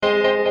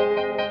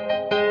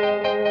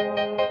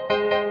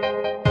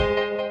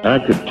I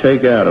could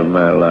take out of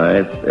my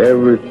life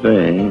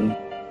everything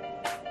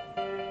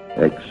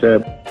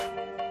except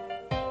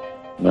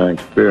my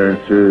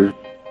experiences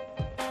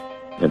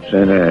at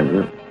St.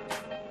 Andrew,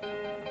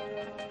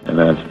 and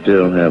I'd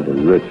still have a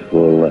rich,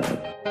 full life.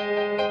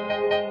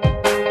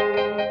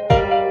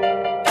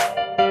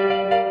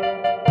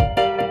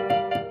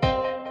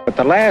 But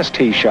the last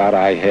tee shot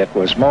I hit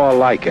was more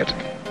like it.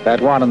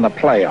 That one in the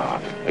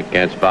playoff.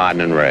 Against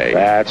Barton and Ray.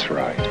 That's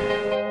right.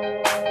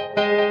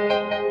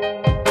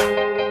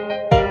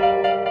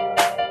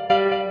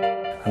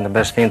 And the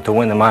best thing to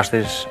win the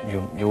Masters,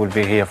 you will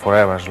be here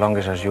forever as long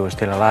as you are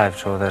still alive.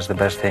 So that's the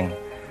best thing.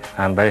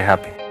 I'm very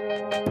happy.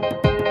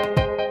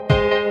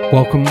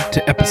 Welcome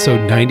to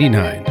episode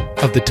 99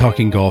 of the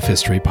Talking Golf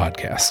History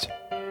podcast,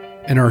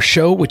 and our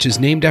show, which is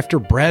named after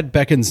Brad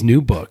Becken's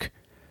new book,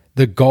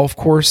 The Golf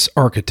Course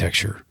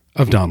Architecture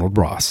of Donald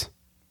Ross.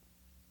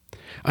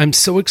 I'm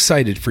so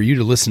excited for you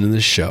to listen to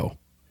this show.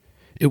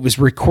 It was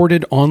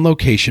recorded on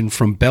location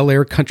from Bel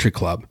Air Country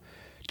Club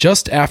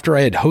just after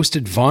I had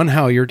hosted Vaughn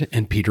Halyard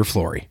and Peter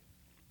Flory.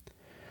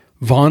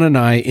 Vaughn and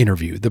I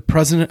interviewed the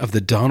president of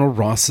the Donald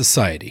Ross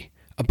Society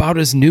about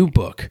his new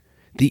book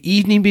the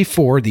evening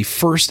before the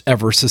first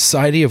ever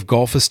Society of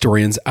Golf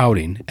Historians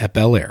outing at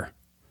Bel Air.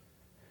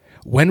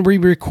 When we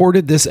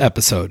recorded this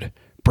episode,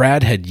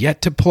 Brad had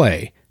yet to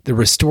play the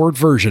restored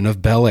version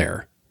of Bel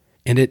Air,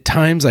 and at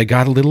times I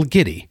got a little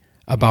giddy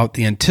about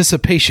the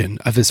anticipation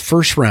of his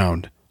first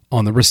round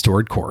on the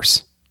restored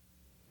course.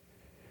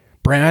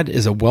 Brad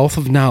is a wealth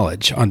of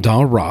knowledge on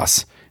Donald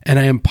Ross, and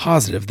I am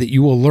positive that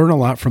you will learn a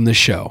lot from this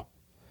show.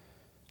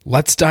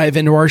 Let's dive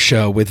into our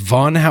show with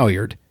Vaughn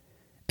Halyard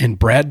and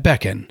Brad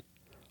Becken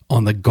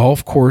on the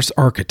golf course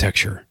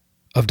architecture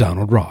of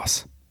Donald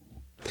Ross.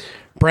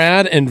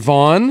 Brad and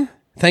Vaughn,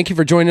 thank you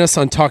for joining us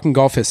on Talking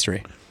Golf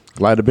History.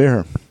 Glad to be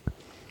here.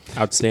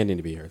 Outstanding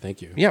to be here.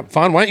 Thank you. Yeah,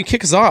 Vaughn, why don't you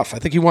kick us off? I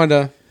think you wanted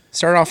to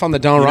start off on the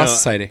Donald Ross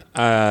Society.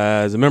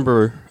 As a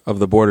member of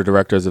the board of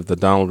directors of the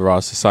Donald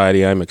Ross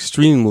Society, I'm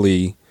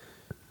extremely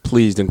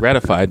pleased and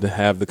gratified to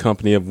have the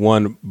company of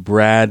one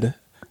Brad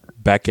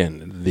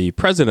Becken, the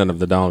president of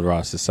the Donald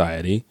Ross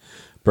Society.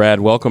 Brad,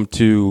 welcome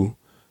to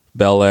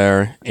Bel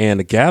Air and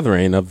a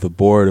gathering of the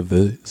board of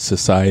the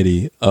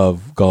Society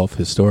of Golf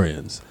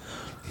Historians.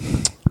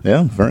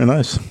 Yeah, very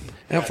nice.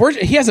 And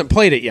unfortunately, he hasn't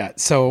played it yet,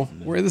 so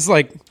this is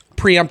like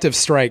preemptive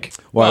strike.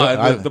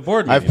 Well, the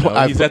board meeting.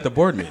 He's at the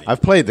board meeting.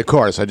 I've played the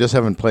course. I just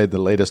haven't played the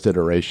latest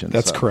iteration.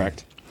 That's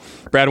correct.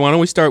 Brad, why don't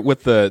we start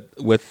with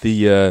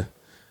the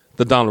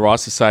Donald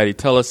Ross Society?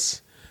 Tell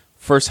us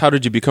first, how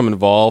did you become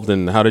involved,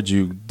 and how did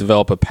you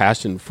develop a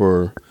passion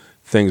for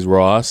things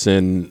Ross,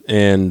 and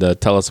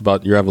tell us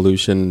about your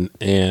evolution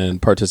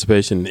and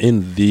participation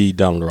in the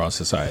Donald Ross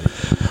Society.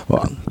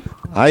 Well,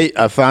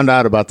 I found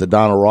out about the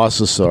Donald Ross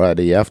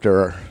Society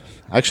after,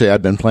 actually,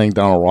 I'd been playing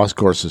Donald Ross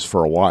courses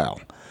for a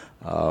while.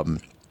 I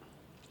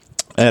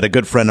had a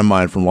good friend of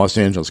mine from Los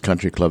Angeles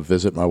Country Club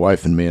visit my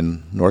wife and me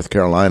in North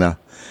Carolina,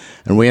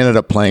 and we ended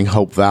up playing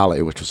Hope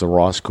Valley, which was a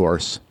Ross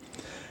course,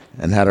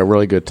 and had a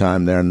really good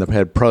time there. And the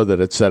head pro that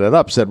had set it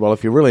up said, well,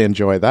 if you really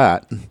enjoy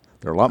that,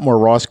 there are a lot more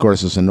Ross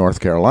courses in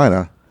North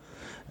Carolina,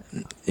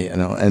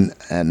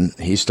 and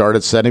he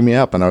started setting me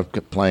up, and I was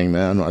playing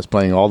then. I was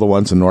playing all the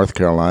ones in North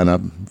Carolina,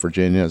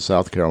 Virginia,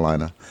 South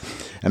Carolina.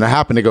 And I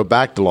happened to go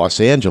back to Los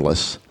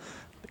Angeles,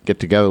 get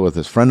together with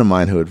this friend of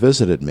mine who had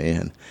visited me,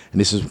 and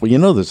he says,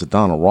 well, there's a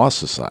Donald Ross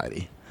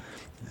Society.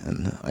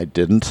 And I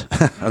didn't,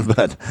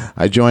 but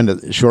I joined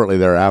it shortly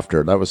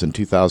thereafter. That was in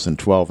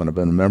 2012, and I've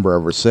been a member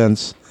ever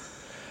since,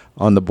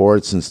 on the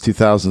board since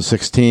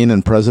 2016,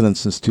 and president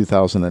since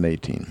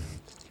 2018.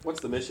 What's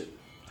the mission?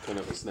 Kind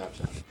of a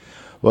snapshot.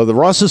 Well, the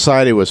Ross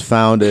Society was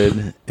founded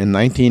in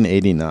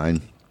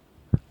 1989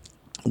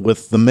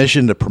 with the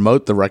mission to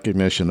promote the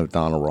recognition of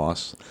Donald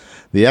Ross,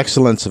 the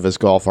excellence of his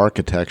golf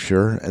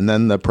architecture, and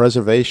then the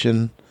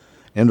preservation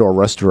and or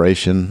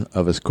restoration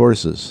of his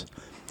courses.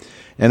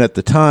 And at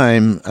the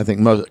time, I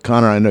think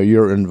Connor, I know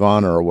you and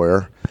Vaughn are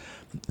aware,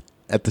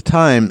 at the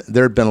time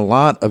there had been a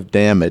lot of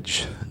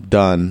damage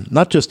done,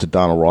 not just to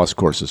Donald Ross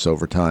courses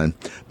over time,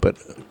 but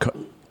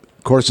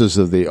courses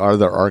of the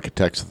other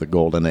architects of the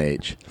Golden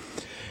Age.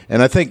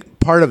 And I think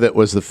part of it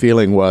was the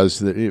feeling was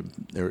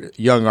that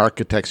young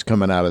architects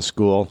coming out of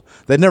school,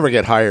 they'd never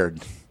get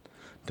hired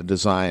to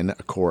design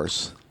a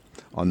course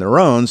on their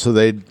own, so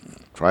they'd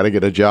try to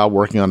get a job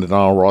working on the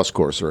Donald Ross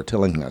course or a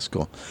Tillinghast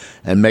school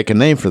and make a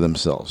name for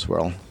themselves.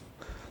 Well,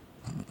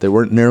 they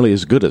weren't nearly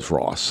as good as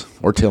Ross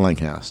or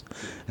Tillinghast.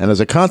 And as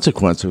a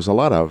consequence, there was a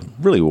lot of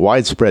really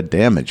widespread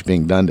damage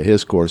being done to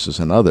his courses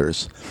and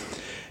others.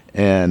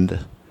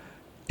 And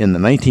in the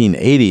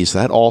 1980s,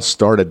 that all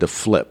started to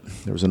flip.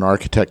 There was an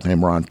architect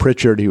named Ron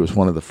Pritchard. He was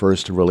one of the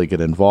first to really get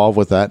involved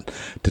with that,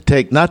 to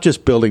take not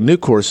just building new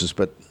courses,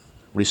 but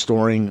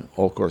restoring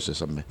old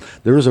courses. I mean,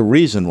 there was a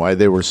reason why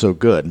they were so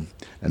good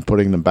and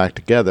putting them back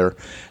together.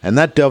 And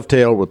that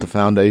dovetailed with the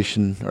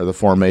foundation or the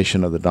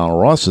formation of the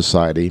Donald Ross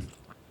Society,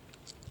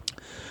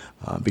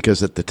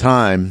 because at the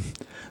time,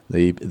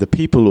 the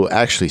people who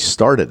actually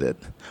started it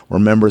were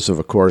members of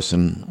a course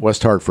in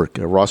West Hartford,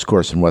 a Ross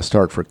course in West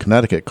Hartford,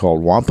 Connecticut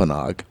called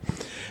Wampanoag.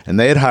 And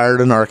they had hired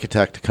an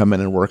architect to come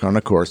in and work on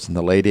a course in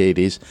the late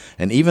 80s.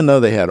 And even though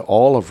they had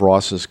all of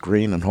Ross's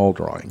green and hole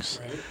drawings,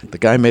 the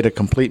guy made a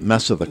complete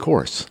mess of the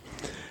course.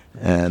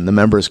 And the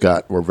members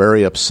were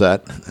very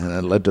upset, and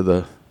it led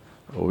to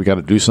we got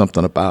to do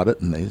something about it,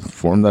 and they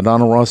formed the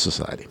Donald Ross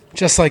Society.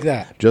 Just like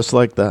that. Just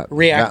like that.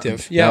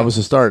 Reactive, yeah. That was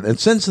the start. And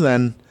since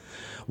then,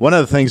 one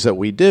of the things that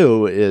we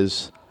do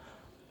is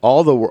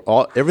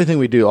everything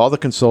we do, all the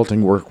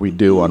consulting work we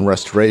do on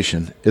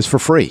restoration is for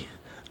free.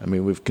 I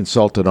mean, we've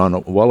consulted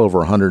on well over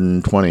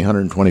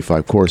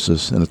 125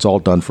 courses, and it's all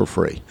done for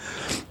free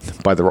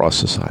by the Ross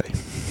Society.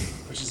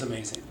 Which is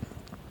amazing.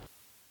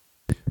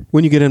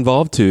 When you get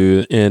involved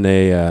in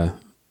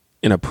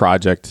a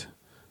project,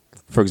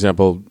 for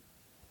example,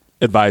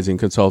 advising,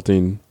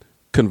 consulting,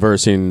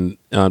 conversing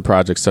on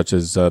projects such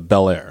as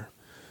Bel Air,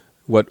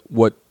 what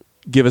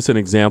give us an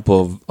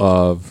example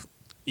of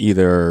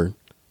either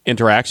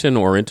interaction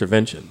or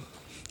intervention?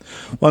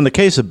 Well, in the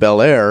case of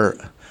Bel Air,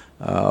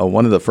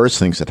 one of the first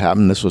things that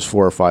happened, this was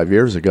 4 or 5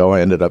 years ago, I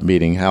ended up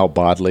meeting Hal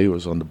Bodley, who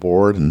was on the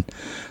board, and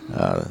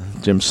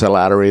Jim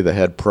Salattery, the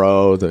head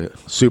pro, the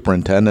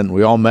superintendent.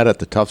 We all met at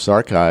the Tufts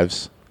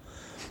Archives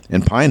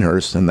in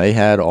Pinehurst, and they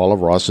had all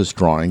of Ross's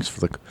drawings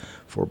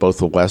for both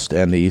the West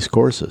and the East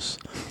courses.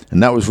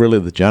 And that was really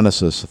the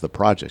genesis of the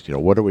project.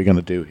 What are we going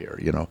to do here?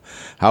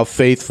 How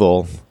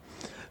faithful.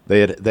 They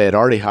had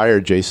already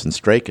hired Jason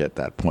Straka at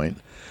that point,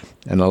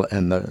 and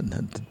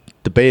the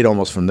debate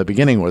almost from the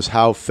beginning was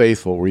how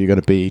faithful were you going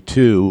to be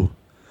to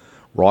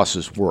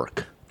Ross's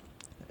work.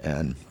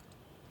 And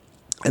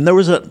there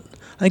was I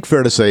think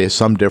fair to say,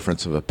 some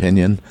difference of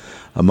opinion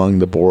among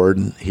the board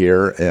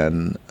here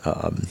and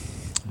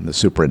the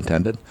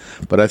superintendent.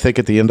 But I think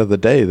at the end of the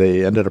day,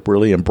 they ended up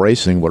really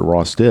embracing what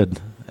Ross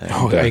did. And,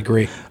 I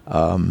agree.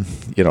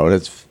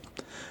 It's,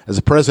 as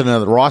a president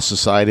of the Ross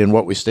Society and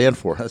what we stand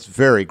for, that's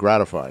very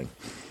gratifying.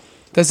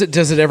 Does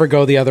it ever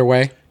go the other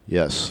way?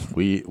 Yes,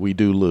 we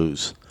do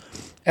lose.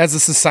 As a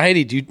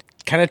society, do you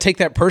kind of take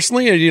that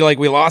personally, or do you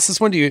we lost this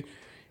one? Do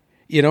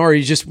you, or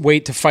you just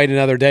wait to fight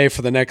another day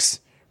for the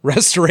next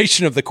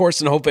restoration of the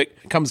course and hope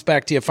it comes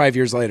back to you 5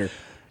 years later?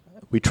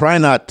 We try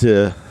not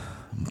to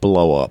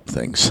blow up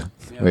things.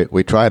 Yeah.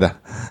 We try to.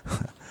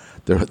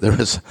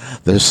 There's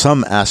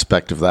some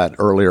aspect of that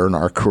earlier in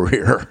our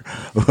career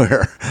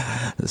where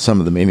some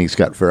of the meetings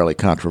got fairly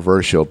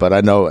controversial. But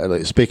I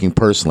know, speaking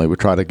personally, we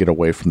try to get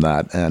away from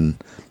that, and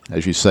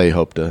as you say,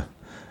 hope to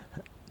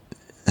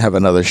have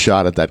another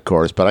shot at that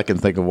course. But I can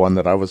think of one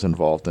that I was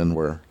involved in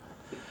where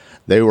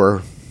they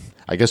were,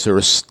 I guess there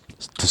was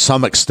to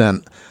some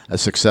extent a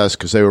success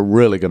because they were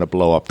really going to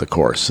blow up the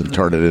course and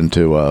turn it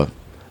into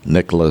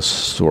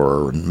Nicholas,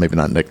 or maybe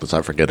not Nicholas,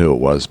 I forget who it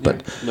was,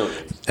 but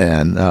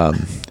and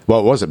it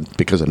wasn't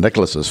because of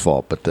Nicholas's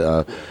fault, but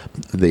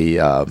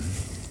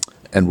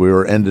and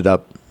we ended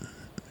up,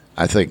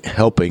 I think,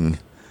 helping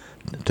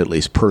to at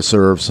least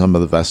preserve some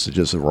of the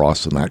vestiges of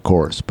Ross in that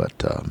course.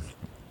 But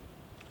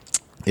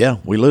yeah,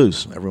 we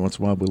lose every once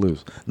in a while. We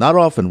lose, not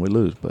often. We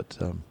lose, but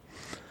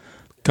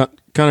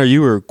Connor,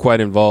 you were quite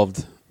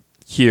involved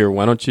here.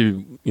 Why don't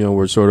you?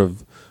 We're sort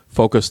of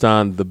focused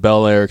on the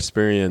Bel Air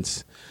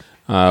experience.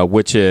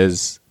 Which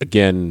is,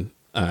 again,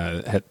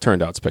 had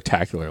turned out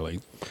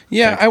spectacularly.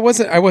 Yeah, I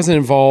wasn't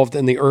involved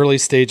in the early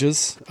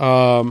stages.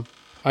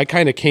 I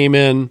kind of came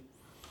in.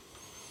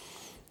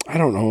 I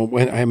don't know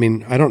when.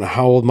 I don't know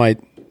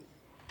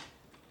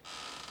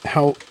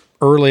how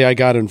early I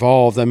got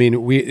involved.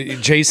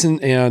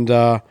 Jason and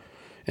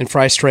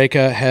Fry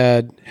Straka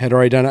had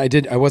already done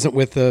it. I wasn't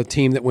with the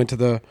team that went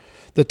to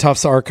the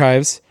Tufts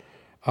Archives.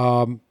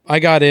 I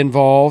got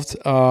involved.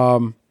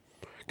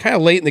 Kind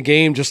of late in the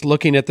game, just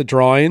looking at the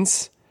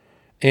drawings,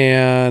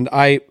 and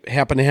I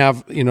happen to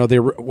have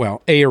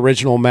a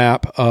original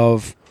map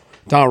of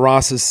Donald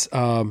Ross's.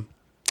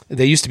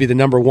 They used to be the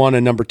number 1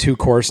 and number 2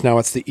 course. Now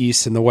it's the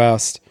East and the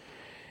West,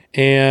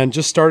 and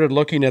just started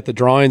looking at the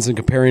drawings and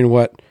comparing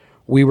what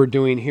we were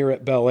doing here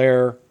at Bel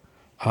Air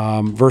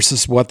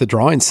versus what the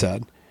drawings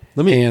said.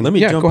 Let me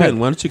jump in.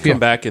 Why don't you come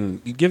back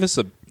and give us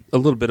a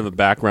little bit of a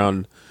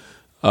background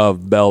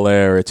of Bel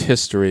Air, its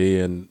history,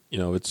 and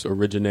its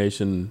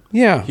origination.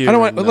 Yeah, I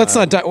don't want. Let's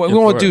not. We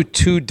won't do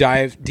too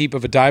deep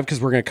of a dive because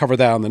we're going to cover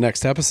that on the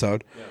next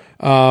episode.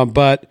 Yeah.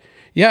 But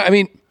yeah,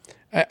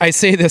 I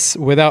say this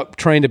without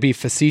trying to be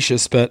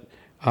facetious, but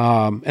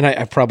and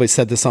I've probably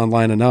said this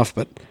online enough,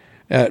 but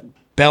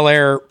Bel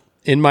Air,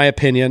 in my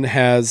opinion,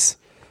 has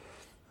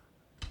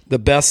the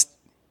best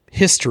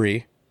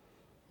history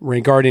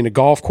regarding a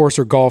golf course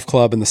or golf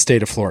club in the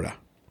state of Florida.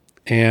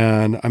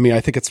 And I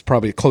think it's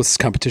probably the closest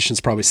competition is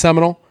probably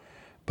Seminole,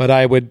 but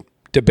I would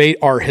debate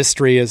our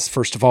history as,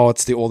 first of all,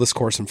 it's the oldest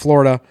course in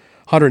Florida,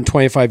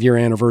 125-year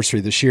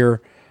anniversary this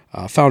year,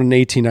 founded in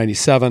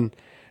 1897.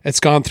 It's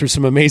gone through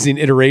some amazing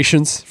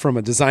iterations from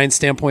a design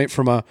standpoint,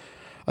 from a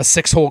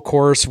 6-hole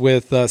course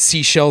with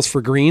seashells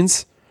for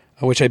greens,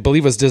 which I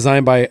believe was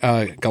designed by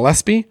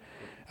Gillespie,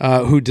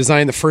 who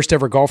designed the first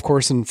ever golf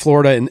course in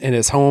Florida in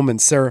his home in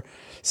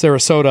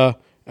Sarasota.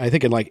 I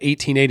think in like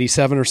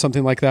 1887 or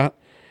something like that.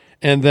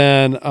 And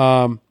then,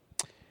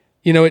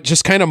 it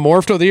just kind of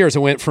morphed over the years. It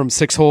went from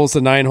 6 holes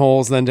to 9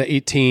 holes, then to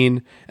 18.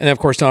 And then, of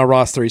course, Donald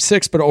Ross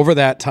 36. But over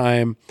that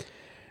time,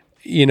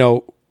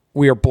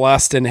 we are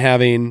blessed in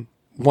having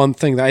one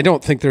thing that I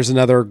don't think there's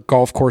another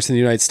golf course in the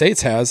United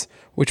States has,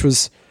 which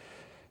was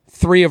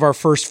 3 of our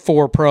first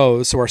 4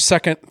 pros. So our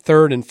second,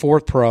 third, and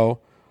fourth pro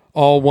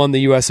all won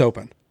the U.S.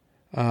 Open.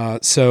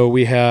 So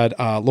we had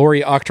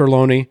Laurie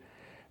Ochterlony,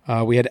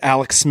 we had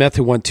Alex Smith,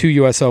 who won 2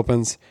 U.S.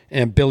 Opens,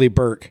 and Billy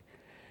Burke.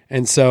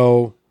 And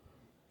so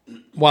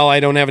while I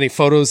don't have any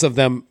photos of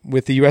them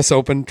with the U.S.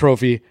 Open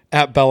trophy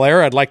at Bel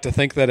Air, I'd like to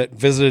think that it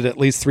visited at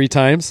least 3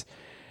 times.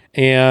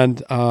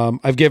 And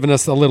I've given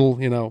us a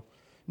little,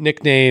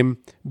 nickname,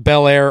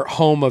 Bel Air,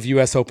 home of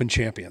U.S. Open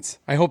champions.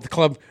 I hope the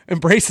club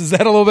embraces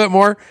that a little bit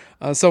more.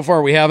 So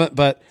far we haven't,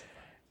 but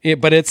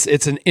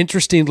it's an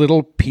interesting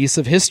little piece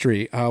of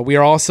history. We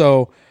are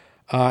also,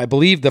 I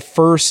believe, the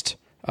first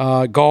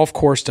golf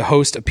course to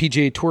host a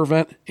PGA Tour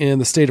event in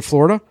the state of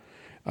Florida.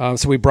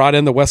 So we brought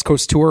in the West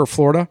Coast Tour of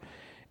Florida,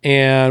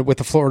 and with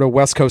the Florida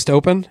West Coast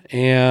Open,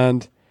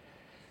 and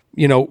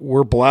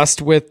we're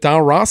blessed with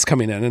Donald Ross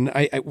coming in, and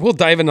I we'll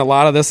dive into a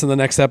lot of this in the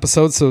next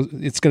episode, so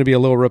it's going to be a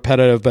little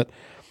repetitive. But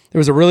there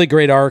was a really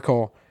great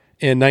article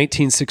in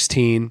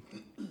 1916,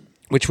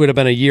 which would have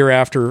been a year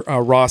after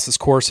Ross's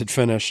course had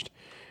finished.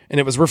 And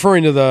it was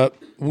referring to the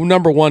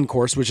number 1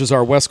 course, which is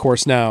our West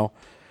course now,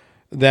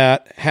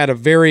 that had a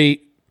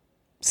very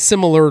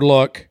similar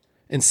look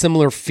and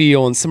similar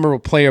feel and similar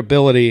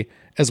playability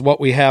as what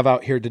we have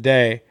out here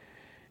today.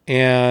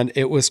 And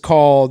it was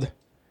called,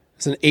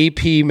 it's an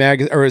AP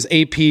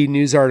AP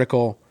news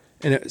article,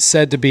 and it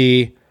said to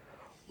be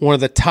one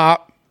of the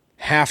top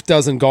half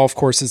dozen golf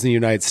courses in the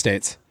United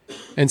States.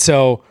 And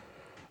so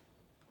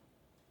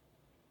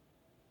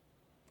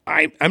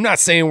I'm not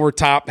saying we're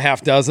top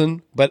half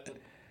dozen, but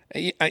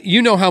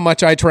you know how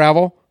much I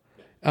travel.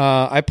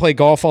 I play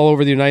golf all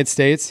over the United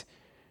States,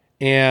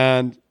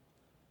 and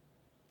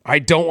I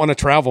don't want to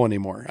travel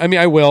anymore. I mean,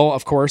 I will,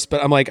 of course,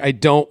 but I'm like, I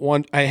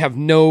have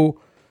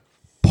no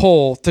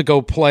pull to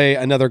go play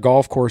another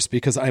golf course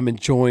because I'm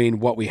enjoying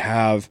what we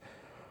have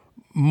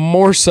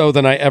more so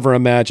than I ever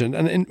imagined.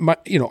 And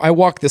I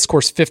walked this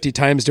course 50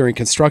 times during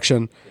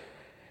construction,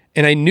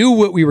 and I knew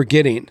what we were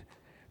getting,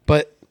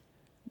 but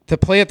to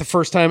play it the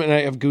first time, and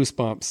I have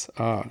goosebumps.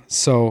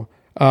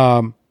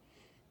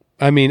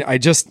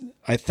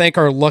 I thank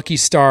our lucky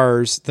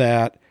stars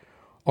that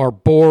our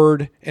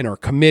board and our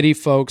committee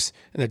folks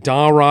and the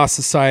Donald Ross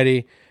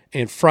Society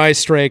and Fry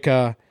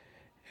Straka,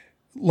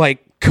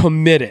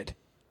 committed,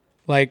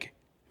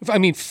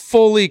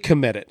 fully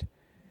committed.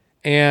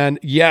 And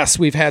yes,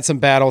 we've had some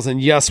battles,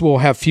 and yes, we'll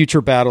have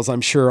future battles,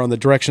 I'm sure, on the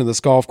direction of this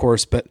golf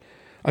course, but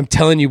I'm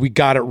telling you, we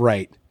got it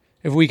right.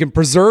 If we can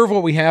preserve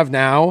what we have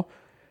now,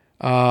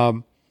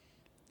 I'll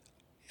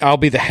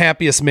be the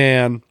happiest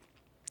man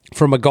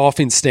from a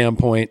golfing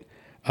standpoint,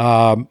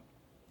 for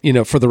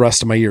the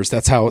rest of my years.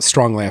 That's how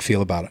strongly I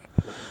feel about it.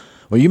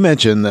 Well, you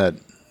mentioned that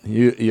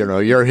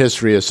your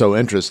history is so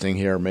interesting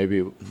here,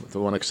 maybe with the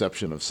one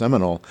exception of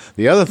Seminole.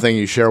 The other thing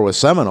you share with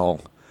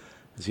Seminole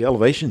is the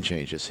elevation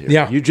changes here.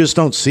 Yeah. You just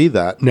don't see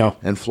that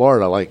in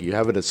Florida. Like you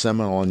have it at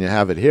Seminole and you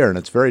have it here, and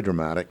it's very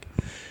dramatic.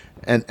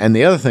 And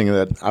the other thing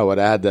that I would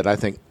add that I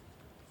think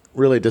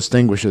really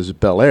distinguishes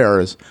Bel Air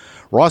is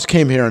Ross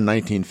came here in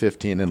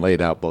 1915 and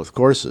laid out both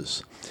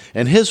courses.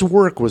 And his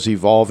work was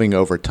evolving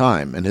over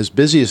time, and his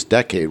busiest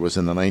decade was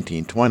in the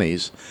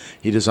 1920s.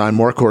 He designed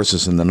more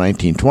courses in the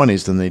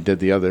 1920s than they did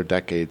the other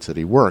decades that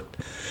he worked.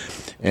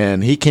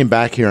 And he came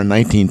back here in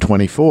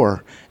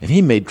 1924, and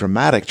he made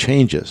dramatic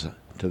changes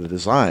to the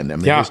design.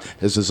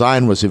 His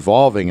design was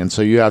evolving, and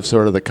so you have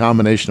sort of the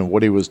combination of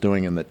what he was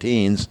doing in the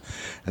teens,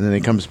 and then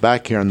he comes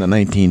back here in the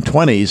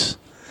 1920s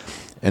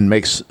and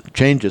makes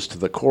changes to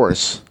the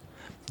course.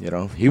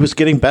 He was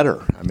getting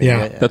better.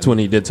 That's when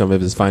he did some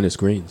of his finest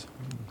greens.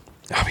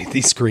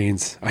 These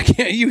greens, I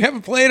can't. You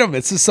haven't played them.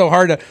 It's just so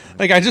hard to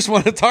I just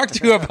want to talk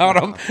to you about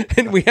them,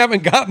 and we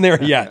haven't gotten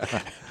there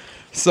yet.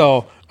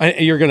 So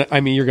you're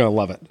gonna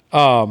love it.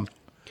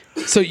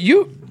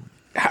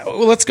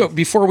 Let's go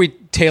before we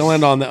tail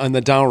end on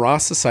the Donald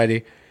Ross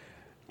Society.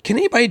 Can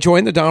anybody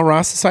join the Donald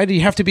Ross Society?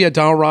 You have to be a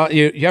Donald Ross.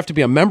 You have to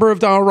be a member of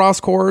Donald Ross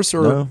course,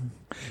 or no,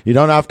 you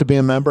don't have to be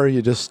a member.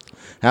 You just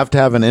have to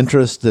have an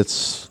interest.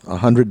 It's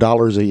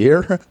 $100 a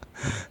year.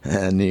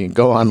 And you can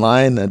go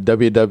online at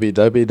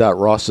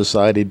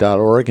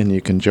www.rosssociety.org and you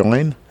can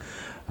join.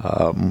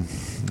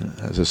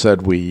 As I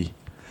said, we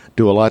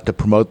do a lot to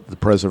promote the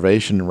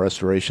preservation and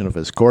restoration of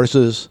his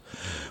courses.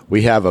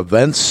 We have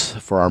events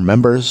for our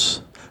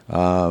members,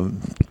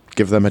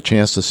 give them a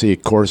chance to see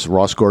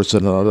Ross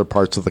courses in other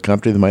parts of the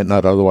country they might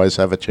not otherwise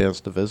have a chance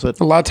to visit.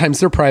 A lot of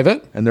times they're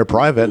private. And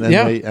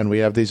we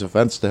have these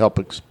events to help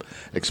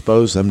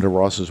expose them to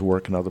Ross's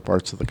work in other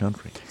parts of the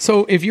country.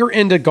 So if you're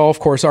into golf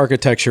course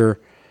architecture,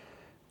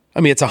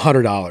 it's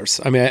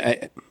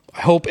 $100.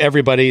 I hope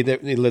everybody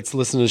that's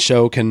listening to the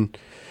show can,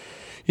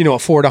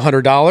 afford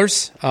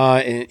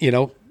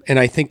 $100. And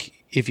I think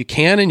if you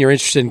can and you're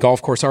interested in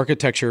golf course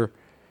architecture,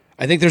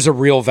 I think there's a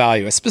real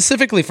value,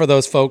 specifically for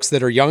those folks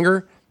that are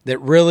younger that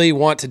really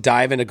want to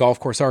dive into golf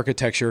course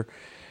architecture.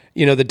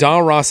 You know, the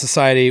Donald Ross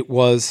Society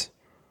was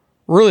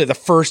really the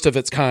first of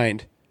its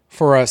kind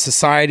for a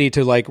society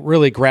to like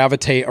really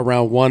gravitate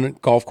around one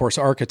golf course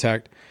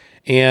architect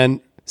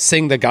and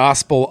sing the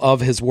gospel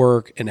of his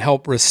work and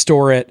help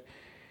restore it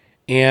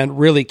and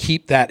really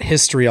keep that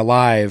history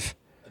alive.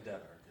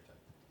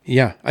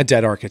 Yeah, a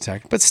dead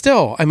architect. But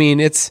still, I mean,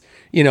 it's,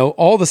 you know,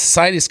 all the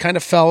societies kind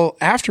of fell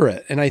after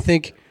it. And I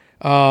think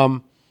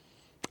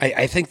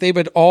I think they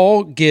would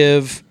all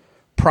give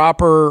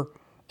proper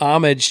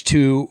homage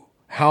to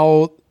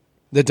how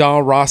the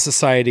Donald Ross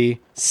Society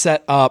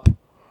set up,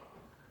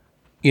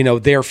 you know,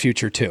 their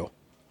future too.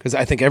 Because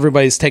I think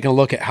everybody's taken a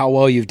look at how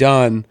well you've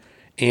done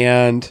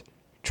and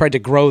tried to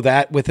grow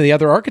that with the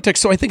other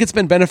architects. So I think it's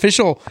been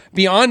beneficial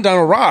beyond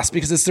Donald Ross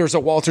because there's a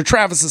Walter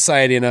Travis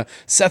Society and a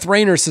Seth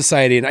Rayner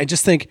Society. And I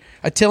just think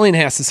a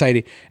Tillinghast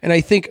Society. And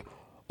I think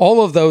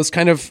all of those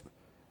kind of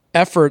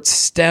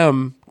efforts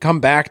come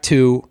back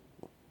to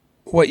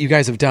what you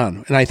guys have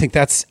done. And I think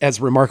that's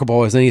as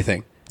remarkable as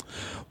anything.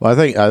 Well, I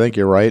think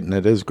you're right, and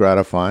it is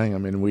gratifying. I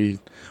mean, we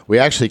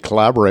actually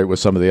collaborate with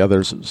some of the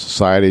other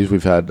societies. We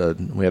had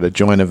a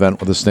joint event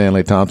with the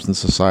Stanley Thompson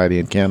Society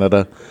in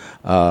Canada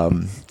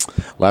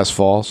last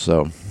fall.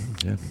 So,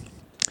 yeah,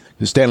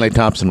 Stanley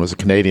Thompson was a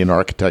Canadian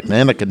architect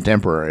and a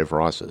contemporary of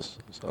Ross's.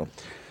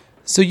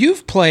 So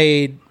you've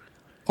played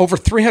over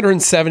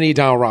 370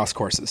 Donald Ross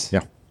courses.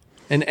 Yeah.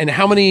 And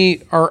how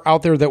many are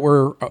out there that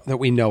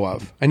we know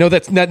of? I know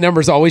that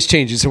number's always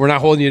changing, so we're not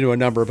holding you to a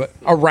number, but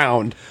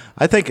around.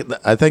 I think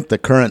the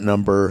current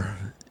number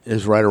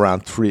is right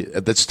around 3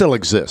 that still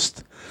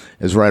exists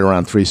is right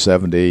around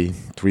 370,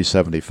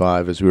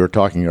 375 as we were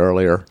talking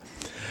earlier.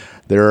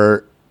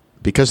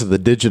 Because of the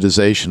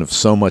digitization of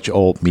so much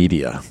old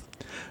media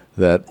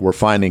that we're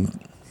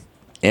finding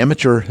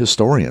amateur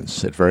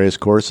historians at various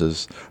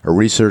courses are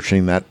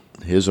researching that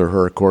his or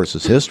her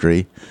course's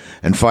history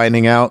and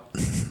finding out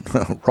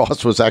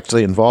Ross was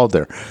actually involved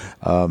there.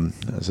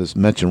 As I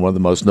mentioned, one of the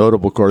most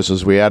notable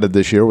courses we added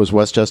this year was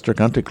Westchester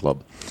Country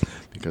Club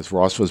because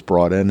Ross was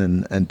brought in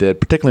and did,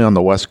 particularly on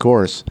the West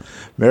Course,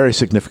 very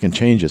significant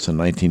changes in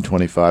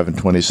 1925 and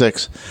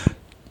 26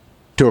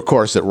 to a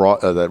course that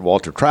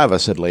Walter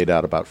Travis had laid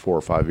out about 4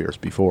 or 5 years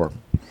before.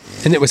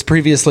 And it was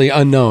previously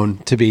unknown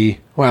to be,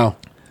 wow.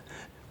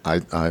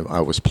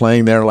 I was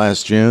playing there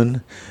last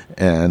June,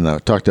 and I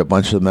talked to a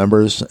bunch of the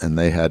members, and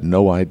they had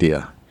no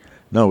idea.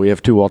 No, we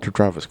have 2 Walter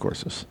Travis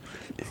courses.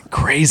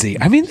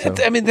 Crazy. I mean,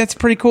 that's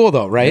pretty cool,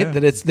 though, right? Yeah.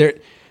 That it's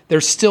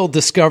there's still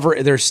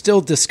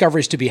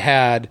discoveries to be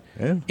had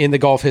in the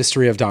golf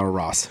history of Donald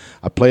Ross.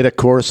 I played a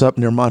course up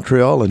near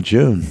Montreal in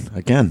June.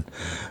 Again,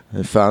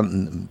 they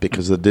found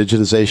because of the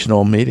digitization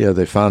of media,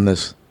 they found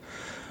this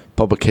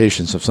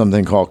publications of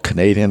something called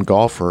Canadian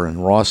Golfer,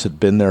 and Ross had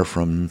been there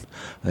from,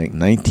 I think,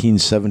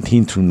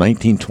 1917 through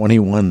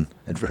 1921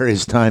 at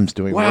various times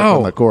doing work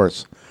on the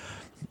course.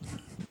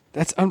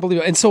 That's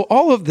unbelievable. And so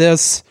all of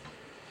this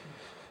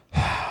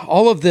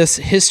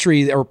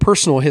history or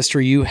personal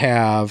history you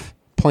have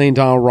playing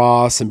Donald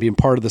Ross and being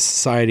part of the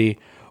society,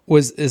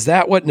 is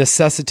that what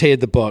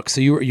necessitated the book?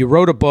 So you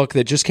wrote a book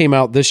that just came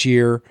out this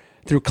year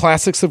through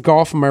Classics of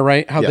Golf, am I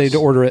right? How they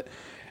order it.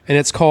 And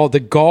it's called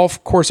The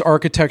Golf Course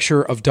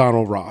Architecture of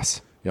Donald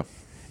Ross. Yep.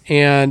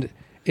 And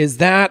is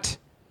that,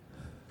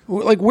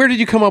 like, where did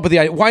you come up with the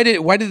idea?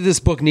 Why did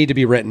this book need to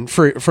be written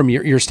from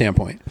your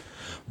standpoint?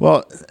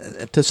 Well,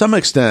 to some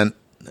extent,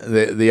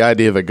 the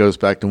idea of it goes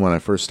back to when I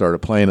first started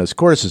playing those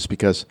courses,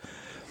 because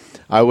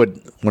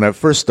when I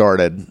first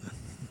started,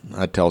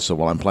 I'd tell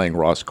someone, I'm playing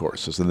Ross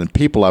courses. And then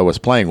people I was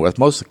playing with,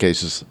 most of the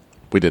cases,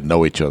 we didn't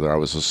know each other. I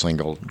was a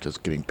single,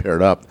 just getting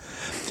paired up.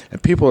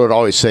 And people would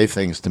always say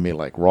things to me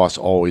like, Ross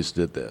always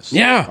did this.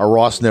 Yeah. Or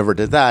Ross never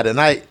did that. And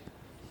I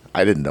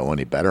didn't know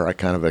any better. I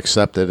kind of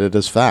accepted it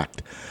as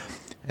fact.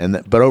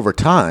 But over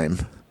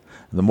time,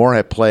 the more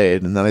I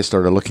played, and then I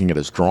started looking at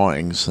his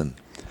drawings and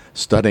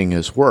studying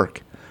his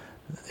work,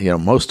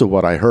 most of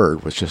what I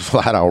heard was just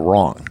flat out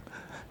wrong.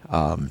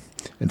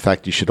 In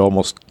fact, you should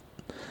almost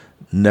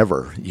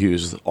never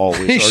use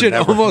always you should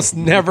never. Almost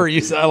never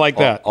use I like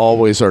that.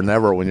 Always or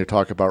never when you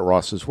talk about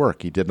Ross's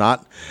work. He did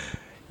not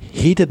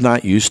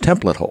use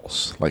template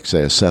holes like,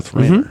 say, a Seth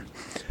Rayner.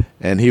 Mm-hmm.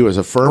 And he was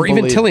a firm believer. Or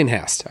even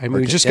Tillinghast. I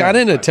mean, we just got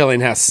into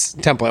Tillinghast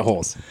template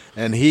holes.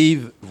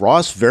 And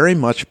Ross very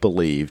much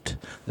believed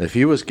that if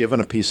he was given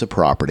a piece of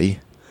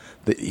property,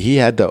 that he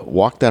had to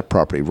walk that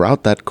property,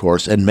 route that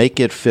course, and make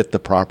it fit the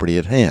property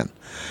at hand.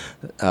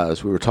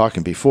 As we were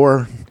talking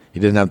before, he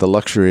didn't have the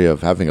luxury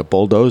of having a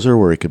bulldozer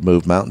where he could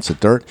move mountains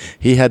of dirt.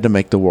 He had to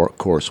make the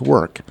course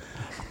work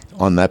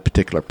on that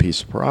particular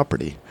piece of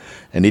property.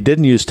 And he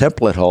didn't use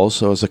template holes,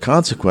 so as a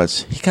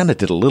consequence, he kind of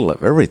did a little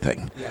of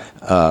everything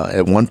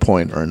at one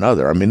point or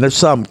another. I mean, there's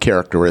some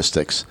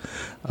characteristics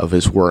of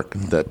his work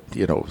that,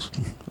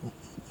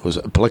 was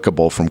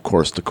applicable from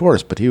course to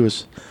course, but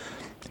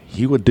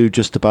he would do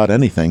just about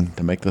anything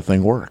to make the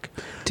thing work.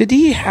 Did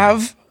he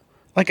have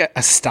like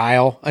a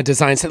style, a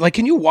design set? Like,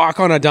 can you walk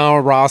on a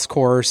Donald Ross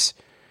course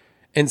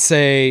and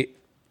say,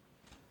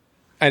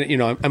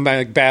 I'm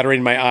like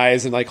battering my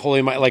eyes and like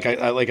holding my like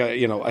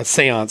a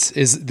seance.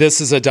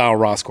 This is a Donald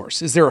Ross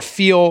course? Is there a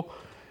feel?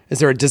 Is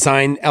there a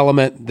design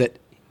element that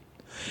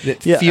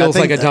feels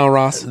like a Donald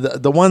Ross?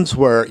 The ones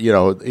where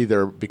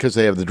either because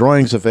they have the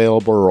drawings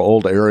available or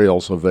old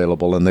aerials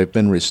available and they've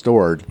been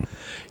restored,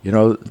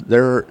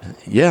 they're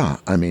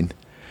I mean,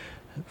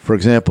 for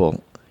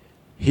example,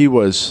 he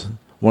was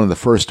one of the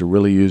first to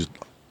really use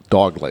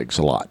dog legs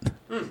a lot.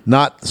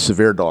 Not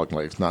severe dog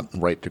legs, not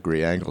right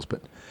degree angles,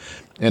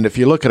 and if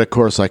you look at a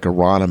course like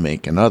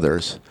Aronimink and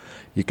others,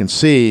 you can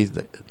see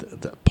the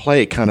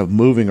play kind of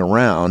moving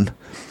around,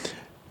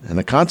 and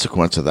the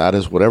consequence of that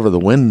is whatever the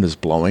wind is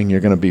blowing, you're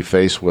going to be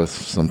faced with.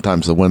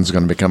 Sometimes the wind's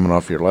going to be coming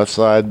off your left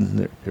side,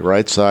 your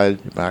right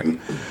side, your back,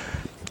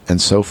 and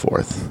so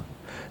forth.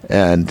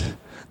 And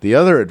the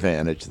other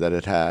advantage that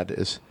it had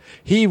is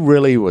he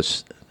really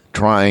was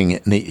trying,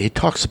 and he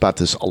talks about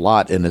this a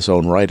lot in his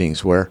own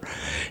writings, where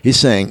he's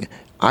saying,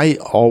 I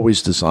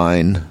always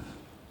design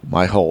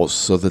my holes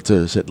so that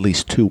there's at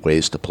least two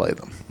ways to play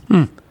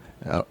them,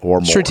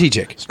 or more.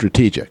 Strategic.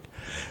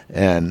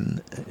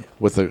 And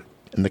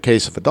in the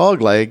case of a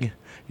dog leg,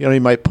 you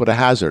might put a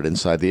hazard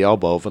inside the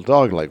elbow of a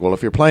dog leg. Well,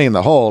 if you're playing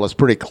the hole, it's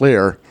pretty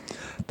clear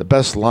the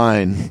best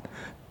line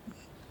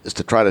is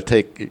to try to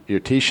take your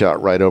tee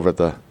shot right over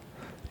the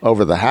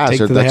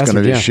hazard. That's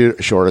going to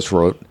be shortest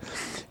route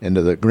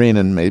into the green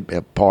and make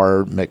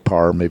par,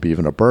 maybe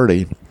even a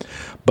birdie.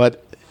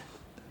 But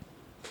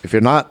if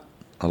you're not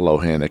a low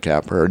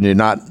handicapper and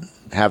don't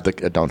have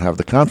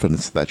the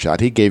confidence of that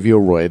shot, he gave you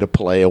a way to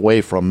play away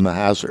from the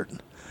hazard.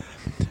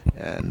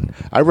 And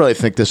I really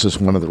think this is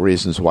one of the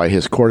reasons why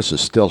his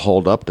courses still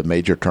hold up to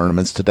major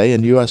tournaments today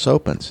and U.S.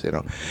 Opens.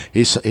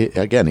 He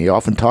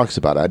often talks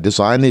about it. I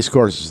designed these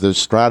courses. There's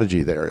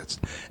strategy there.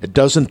 It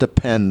doesn't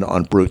depend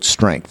on brute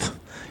strength.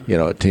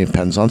 It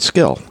depends on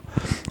skill,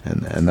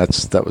 and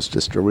that was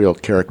just a real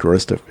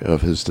characteristic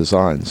of his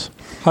designs.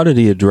 How did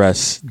he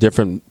address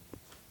different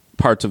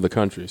parts of the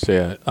country, say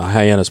a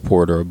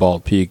Hyannisport or a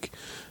Bald Peak,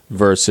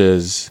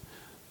 versus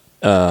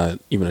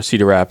even a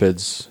Cedar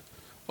Rapids,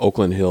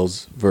 Oakland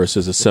Hills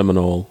versus a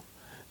Seminole,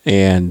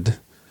 and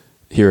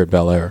here at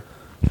Bel Air?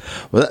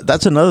 Well,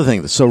 that's another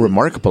thing that's so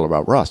remarkable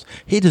about Ross.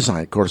 He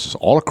designed courses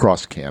all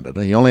across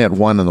Canada. He only had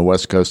one on the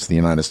west coast of the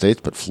United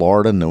States, but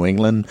Florida, New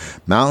England,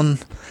 Mountain.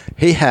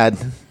 He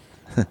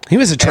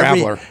was a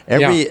traveler.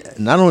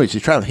 Not only was he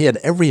traveling, he had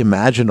every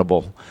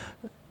imaginable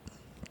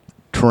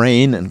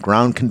terrain and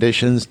ground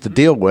conditions to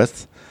deal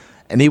with,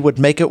 and he would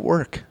make it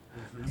work.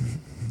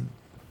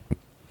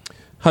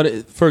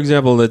 For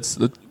example,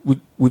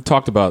 we've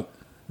talked about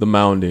the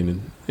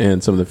mounding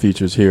and some of the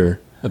features here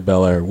at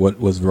Bel Air. What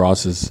was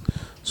Ross's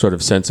sort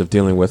of sense of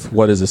dealing with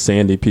what is a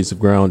sandy piece of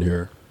ground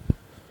here?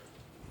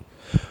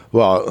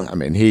 Well, I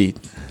mean,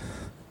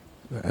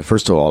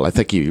 first of all, I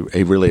think he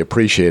really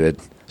appreciated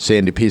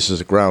sandy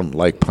pieces of ground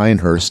like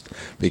Pinehurst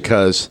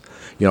because,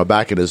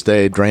 back in his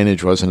day,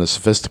 drainage wasn't as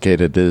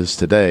sophisticated as it is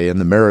today,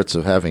 and the merits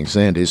of having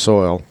sandy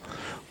soil.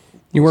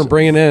 You weren't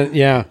bringing in,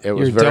 it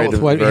was very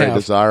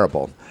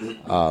desirable.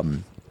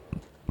 And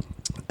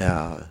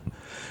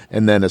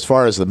then as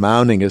far as the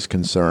mounding is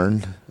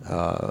concerned,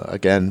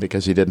 again,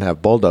 because he didn't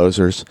have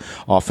bulldozers,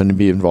 often to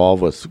be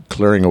involved with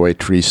clearing away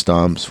tree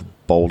stumps,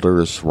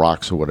 boulders,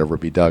 rocks, or whatever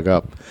be dug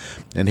up,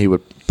 and he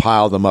would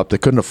pile them up. They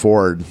couldn't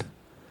afford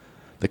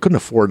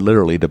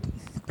literally to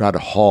try to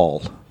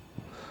haul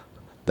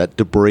that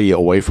debris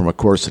away from a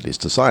course that he's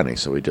designing,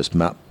 so he just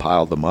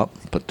piled them up,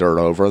 put dirt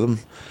over them,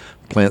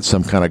 plant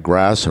some kind of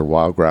grass or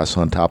wild grass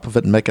on top of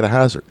it, and make it a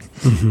hazard.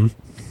 Mm-hmm.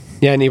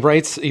 Yeah, and he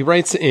writes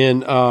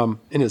in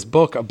his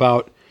book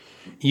about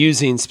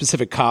using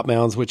specific cop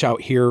mounds, which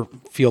out here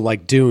feel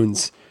like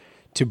dunes,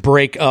 to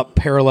break up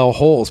parallel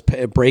holes,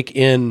 break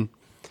in,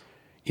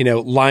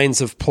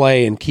 lines of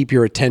play, and keep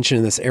your attention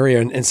in this area,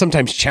 and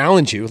sometimes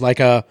challenge you.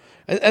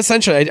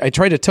 Essentially, I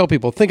try to tell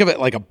people, think of it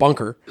like a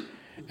bunker,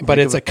 but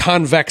it's a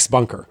convex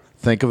bunker.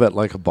 Think of it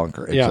like a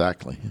bunker,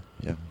 exactly.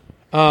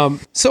 Yeah.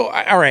 So,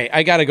 all right,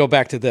 I got to go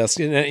back to this,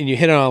 and you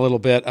hit on a little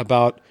bit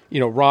about,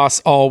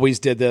 Ross always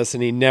did this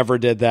and he never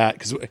did that,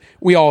 because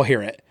we all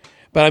hear it.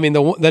 But I mean,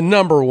 the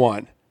number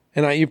one,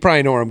 and you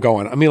probably know where I'm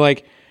going. I mean,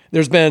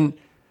 there's been,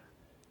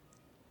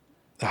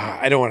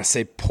 I don't want to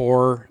say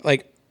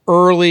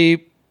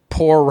early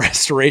poor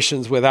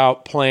restorations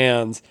without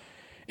plans,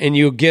 and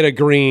you get a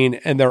green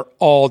and they're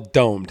all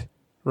domed,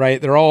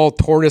 right? They're all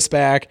tortoise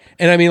back.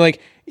 And I mean,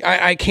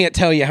 I can't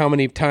tell you how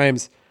many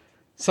times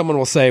someone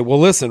will say, well,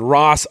 listen,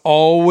 Ross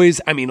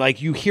always,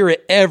 you hear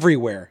it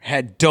everywhere,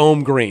 had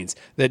dome greens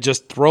that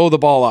just throw the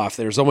ball off.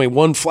 There's only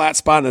one flat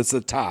spot and it's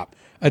the top.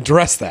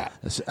 Address that.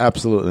 It's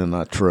absolutely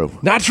not true.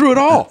 Not true at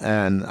all.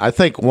 And I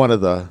think one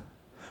of the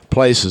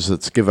places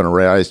that's given a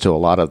rise to a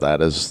lot of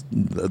that is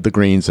the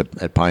greens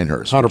at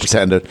Pinehurst.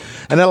 100%.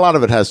 And a lot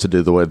of it has to do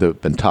with the way they've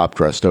been top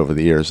dressed over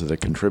the years that have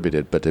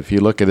contributed. But if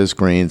you look at his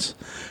greens,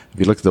 if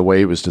you look at the way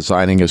he was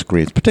designing his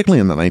greens, particularly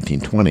in the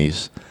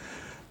 1920s,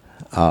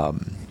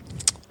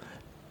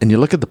 And you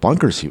look at the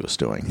bunkers he was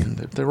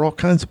doing. There were all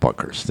kinds of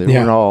bunkers. They Yeah.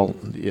 weren't all.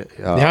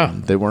 Yeah.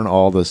 They weren't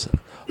all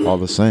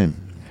the same.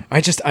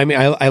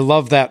 I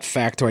love that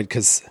factoid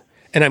because,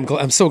 and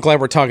I'm so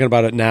glad we're talking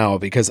about it now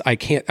because I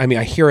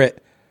hear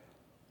it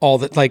all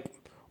that, like,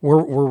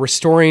 we're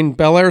restoring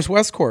Bel Air's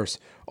West Course.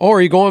 Oh,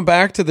 are you going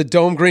back to the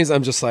dome greens?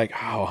 I'm just like,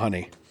 oh,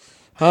 honey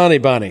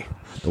bunny.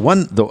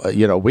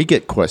 We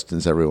get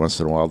questions every once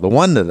in a while. The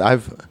one that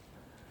I've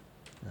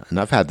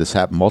had this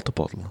happen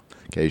multiple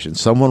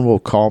occasions. Someone will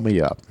call me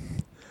up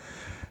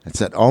and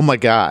said, "Oh my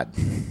God,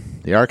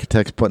 the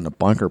architect's putting a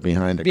bunker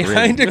behind a green."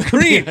 Behind a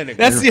green.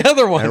 That's the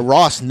other one. And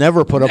Ross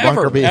never put a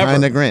bunker behind ever.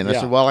 the green. I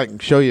Yeah. said, "Well, I can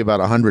show you about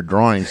 100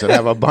 drawings that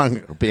have a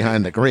bunker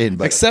behind the green,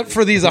 but Except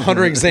for these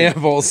 100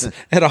 examples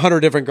at 100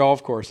 different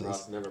golf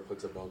courses. Never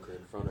puts a bunker in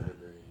front of the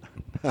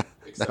green,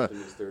 except in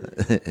his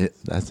 30s.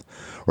 that's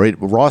right.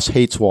 Ross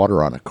hates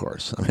water on a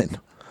course. I mean,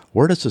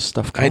 where does this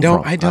stuff come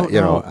from? I don't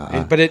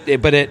know. But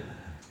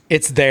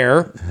it's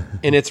there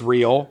and it's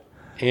real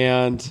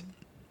and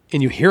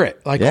you hear it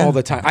all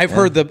the time. I've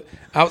heard the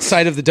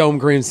outside of the dome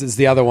greens is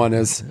the other one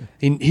is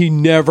he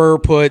never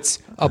puts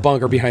a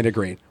bunker behind a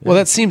green. Well,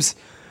 that seems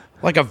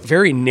like a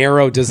very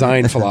narrow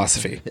design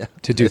philosophy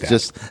to do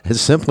that.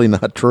 It's simply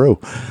not true.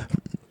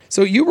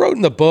 So you wrote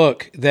in the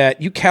book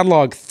that you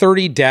cataloged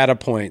 30 data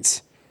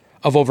points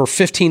of over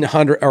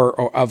 1,500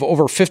 or of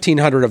over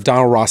 1,500 of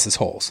Donald Ross's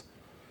holes.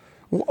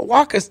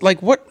 Walk us,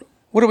 like, what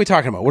are we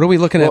talking about? What are we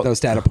looking at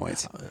those data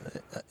points?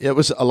 It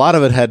was a lot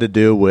of it had to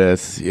do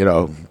with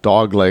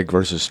dog leg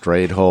versus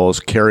straight holes,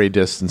 carry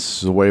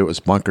distance, the way it was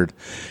bunkered,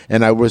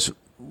 and I was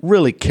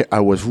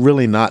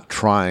really not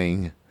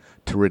trying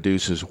to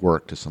reduce his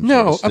work to some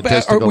sort of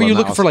statistical were you looking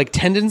analysis. for like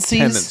tendencies?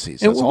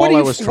 Tendencies. And That's all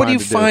I was what do trying you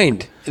to do.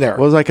 find there?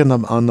 Well, it was like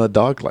on the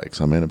dog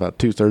legs. I mean, about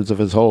 2/3 of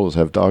his holes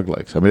have dog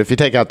legs. I mean, if you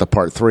take out the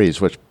part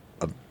threes, which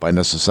by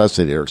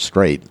necessity are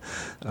straight,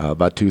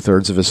 about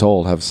 2/3 of his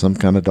hole have some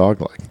kind of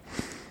dog leg.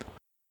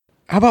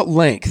 How about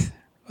length?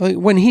 Like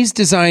when he's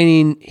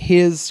designing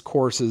his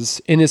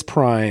courses in his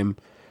prime,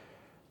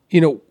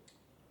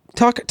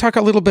 talk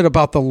a little bit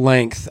about the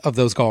length of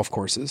those golf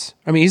courses.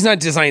 I mean, he's not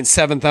designing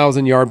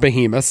 7,000-yard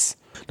behemoths.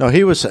 No,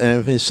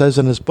 and he says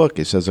in his book,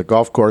 he says a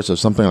golf course of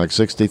something like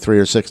 63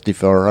 or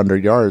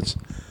 6,400 yards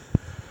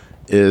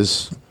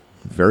is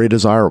very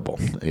desirable,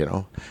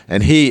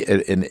 And he,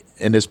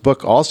 in his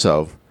book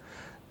also,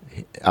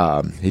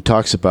 he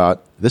talks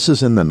about, this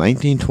is in the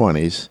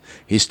 1920s,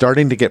 he's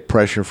starting to get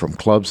pressure from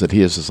clubs that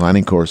he is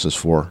designing courses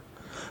for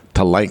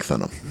to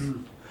lengthen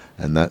them.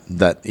 And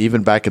that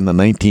even back in the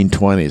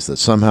 1920s, that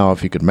somehow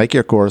if you could make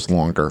your course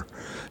longer,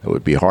 it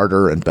would be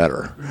harder and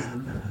better.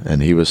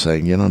 And he was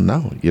saying,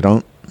 no, you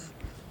don't.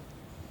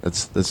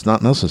 It's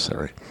not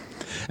necessary.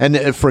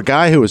 And for a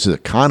guy who was as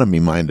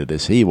economy-minded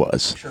as he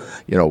was,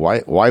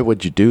 why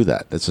would you do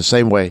that? It's the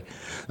same way.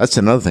 That's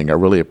another thing I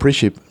really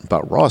appreciate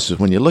about Ross is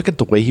when you look at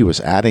the way he was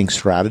adding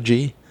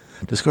strategy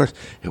to his course,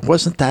 it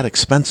wasn't that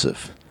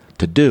expensive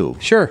to do.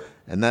 Sure.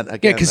 And that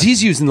again, because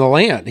he's using the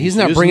land. He's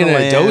not using bringing in the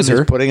a land, dozer.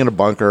 He's putting in a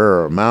bunker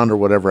or a mound or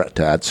whatever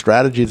to add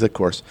strategy to the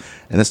course,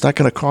 and it's not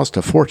going to cost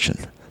a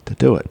fortune to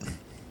do it.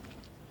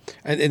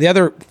 And the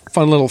other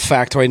fun little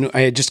factoid,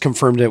 I had just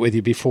confirmed it with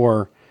you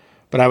before,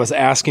 but I was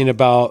asking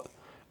about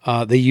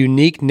the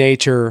unique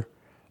nature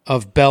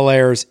of Bel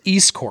Air's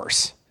East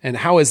Course, and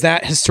how is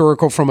that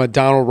historical from a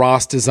Donald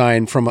Ross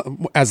design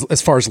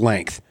as far as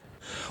length?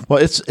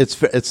 Well,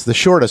 it's the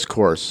shortest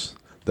course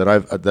that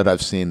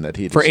I've seen that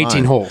he for designed.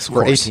 18 holes.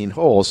 For 18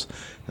 holes,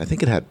 I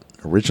think it had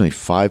originally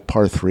 5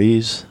 par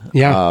threes.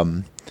 Yeah,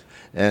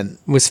 and it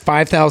was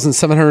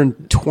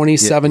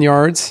 5,727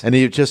 yards. And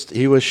he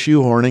was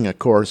shoehorning a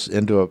course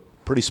into a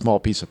pretty small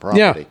piece of property.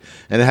 Yeah.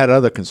 And it had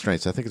other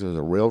constraints. I think there was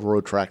a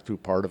railroad track through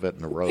part of it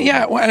and a road.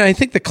 Yeah, well, and I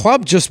think the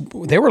club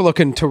they were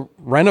looking to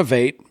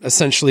renovate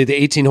essentially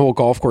the 18-hole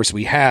golf course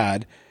we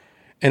had.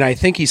 And I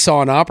think he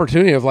saw an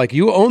opportunity of like,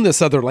 you own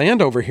this other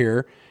land over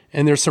here,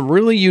 and there's some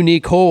really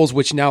unique holes,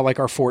 which now like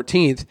our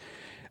 14th,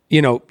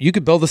 you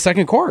could build a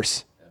second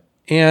course.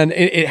 And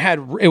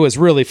it was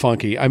really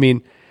funky. I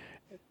mean,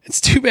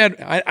 it's too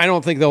bad. I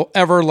don't think they'll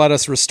ever let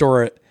us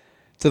restore it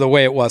to the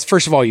way it was.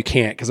 First of all, you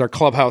can't because our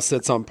clubhouse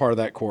sits on part of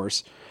that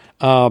course.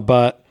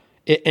 But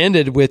it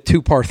ended with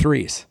 2 par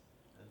threes,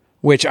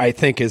 which I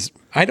think is,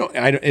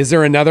 is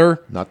there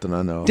another? Not that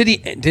I know.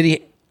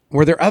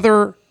 Were there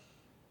other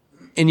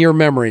in your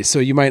memory? So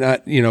you might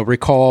not,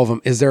 recall all of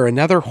them. Is there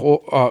another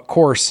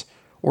course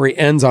where he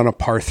ends on a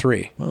par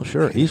 3? Well,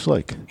 sure.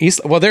 Eastlake.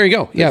 Well, there you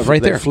go. Yeah,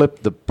 right there.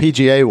 The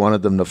PGA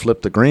wanted them to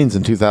flip the greens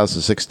in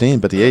 2016,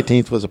 but the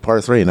 18th was a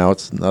par 3. Now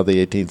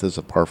the 18th is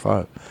a par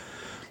 5.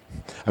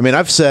 I mean,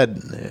 I've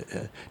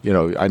said,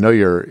 I know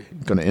you're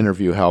going to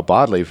interview Hal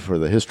Bodley for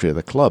the history of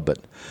the club, but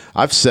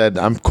I've said,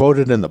 I'm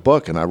quoted in the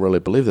book, and I really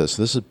believe this.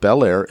 This is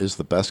Bel Air is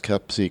the best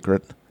kept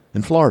secret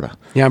in Florida.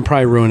 Yeah, I'm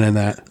probably ruining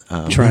that.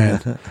 Trying.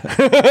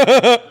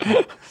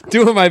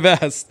 Doing my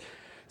best.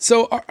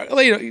 So,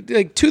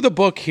 to the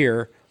book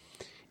here,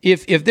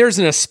 if there's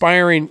an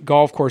aspiring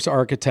golf course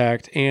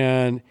architect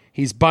and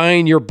he's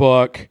buying your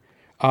book,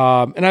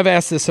 and I've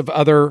asked this of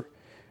other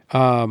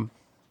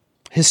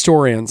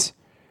historians,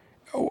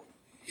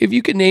 if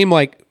you could name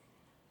like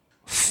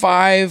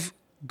 5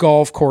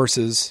 golf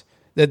courses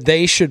that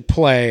they should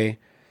play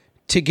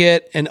to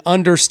get an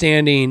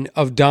understanding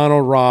of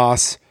Donald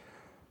Ross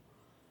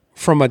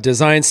from a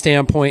design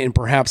standpoint and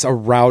perhaps a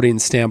routing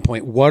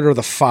standpoint, what are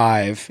the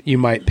 5 you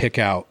might pick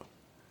out?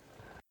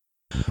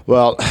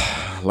 Well,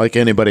 like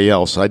anybody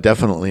else, I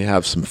definitely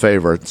have some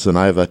favorites, and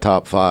I have a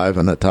top 5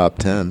 and a top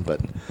 10.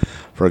 But,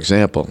 for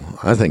example,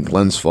 I think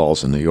Glens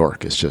Falls in New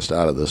York is just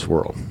out of this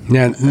world.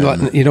 Yeah,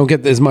 you don't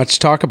get as much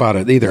talk about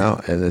it either. No,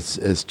 and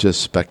it's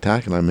just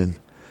spectacular. I mean,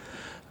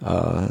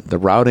 the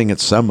routing at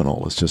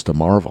Seminole is just a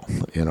marvel.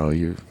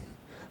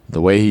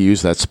 The way he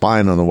used that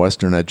spine on the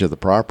western edge of the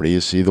property,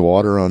 you see the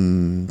water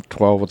on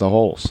 12 of the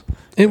holes.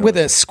 And with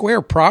a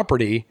square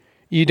property,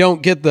 you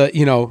don't get the,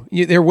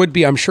 there would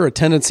be, I'm sure, a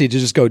tendency to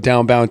just go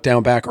down, bound,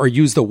 down, back, or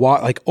use the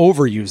water, like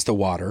overuse the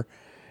water.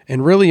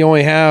 And really you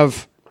only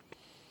have,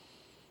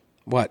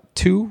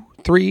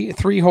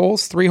 three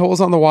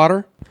holes on the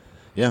water?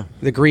 Yeah.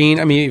 The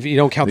green, I mean, if you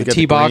don't count the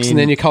tee box, and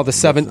then you call the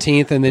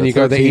 17th, and then you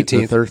go to the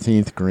 18th. The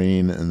 13th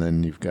green, and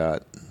then you've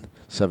got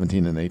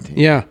 17 and 18.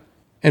 Yeah.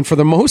 And for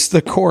the most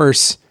of the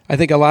course, I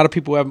think a lot of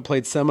people who haven't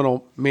played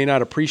Seminole may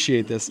not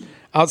appreciate this.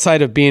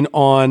 Outside of being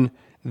on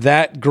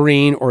that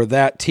green or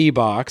that tee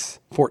box,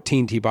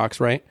 14 tee box,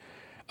 right?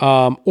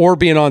 Or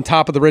being on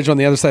top of the ridge on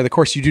the other side of the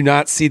course, you do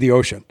not see the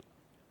ocean.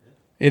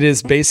 It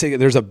is basically,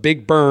 there's a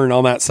big burn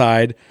on that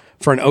side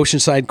for an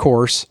oceanside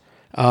course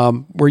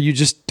where you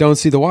just don't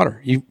see the water.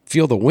 You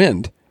feel the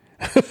wind,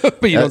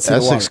 but you don't see the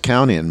water. Essex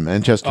County in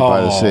Manchester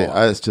by the Sea.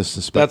 It's just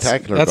a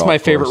spectacular That's golf my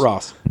favorite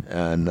course. Ross.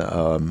 And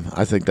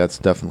I think that's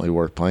definitely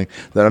worth playing.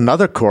 Then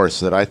another course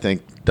that I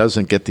think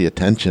doesn't get the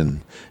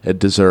attention it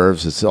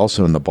deserves, it's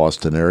also in the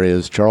Boston area,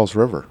 is Charles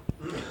River.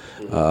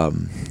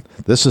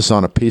 This is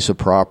on a piece of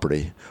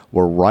property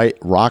where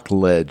rock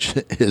ledge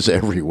is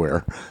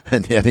everywhere,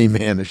 and yet he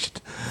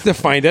managed to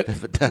find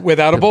it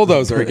without a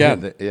bulldozer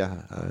again. Yeah.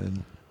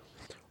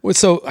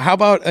 So how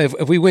about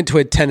if we went to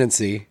a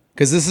tendency,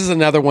 because this is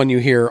another one you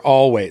hear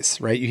always,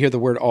 right? You hear the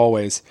word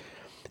always,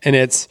 and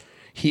it's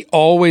he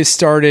always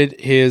started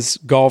his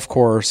golf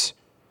course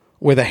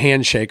with a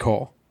handshake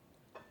hole.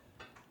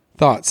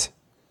 Thoughts?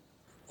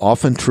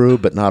 Often true,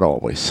 but not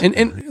always.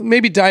 And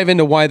maybe dive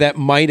into why that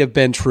might have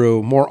been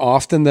true more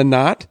often than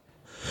not.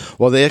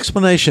 Well, the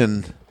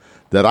explanation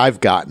that I've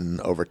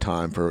gotten over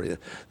time for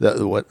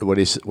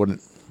when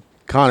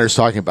Connor's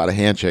talking about a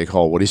handshake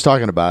hole, what he's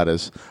talking about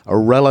is a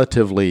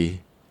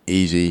relatively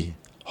easy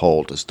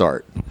hole to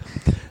start.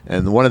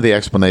 And one of the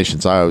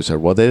explanations I always said,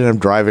 well, they didn't have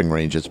driving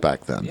ranges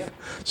back then. Yeah.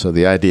 So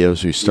the idea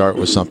was we start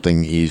with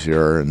something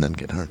easier and then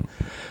get hurt.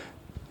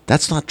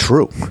 That's not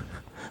true.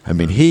 I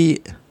mean,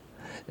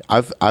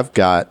 I've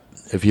got,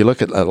 if you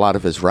look at a lot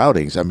of his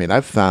routings, I mean,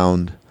 I've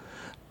found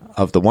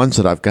of the ones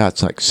that I've got,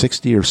 it's like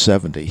 60 or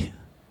 70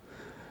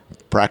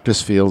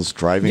 practice fields,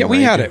 driving ranges. Yeah,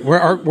 we had it.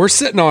 We're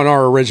sitting on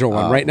our original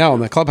one right now in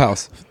the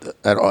clubhouse.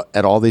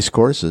 At all these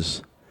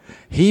courses.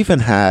 He even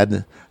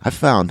had, I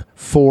found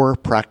 4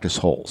 practice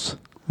holes.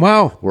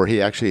 Wow. Where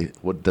he actually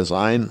would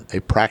design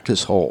a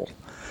practice hole.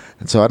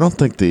 And so I don't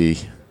think the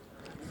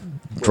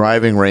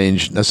driving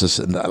range,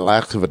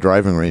 lack of a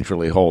driving range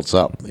really holds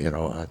up,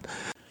 Well,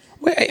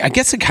 I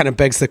guess it kind of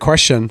begs the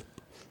question.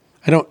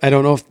 I don't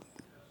know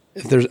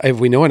if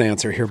we know an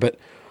answer here, but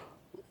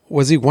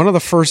was he one of the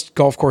first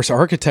golf course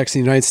architects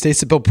in the United States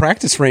to build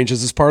practice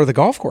ranges as part of the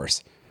golf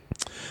course?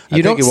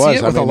 You don't see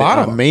it with a lot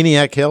of them.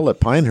 Maniac Hill at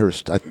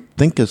Pinehurst, I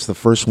think, is the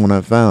first one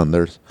I found.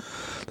 There's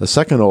the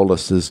second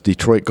oldest is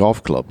Detroit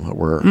Golf Club,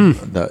 where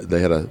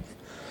they had a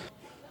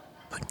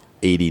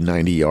 80,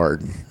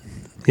 90-yard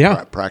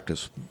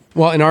practice.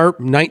 Well, in our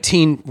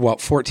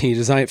 14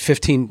 design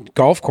 15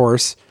 golf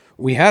course,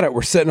 we had it.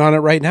 We're sitting on it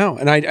right now.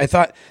 And I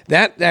thought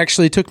that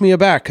actually took me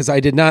aback because I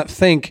did not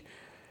think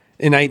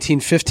in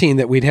 1915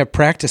 that we'd have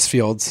practice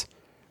fields,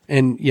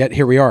 and yet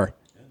here we are.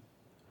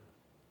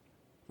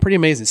 Pretty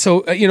amazing.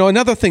 So,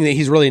 another thing that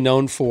he's really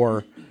known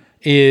for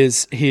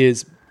is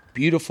his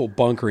beautiful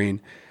bunkering.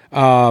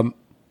 What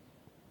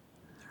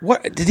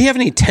did he have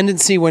any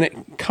tendency when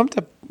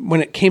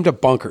it came to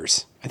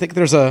bunkers? I think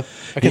there's a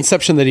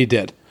conception that he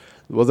did.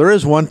 Well, there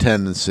is one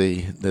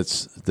tendency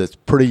that's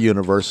pretty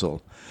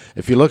universal.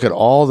 If you look at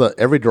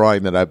every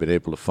drawing that I've been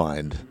able to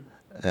find,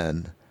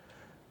 and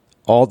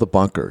all the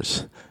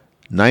bunkers,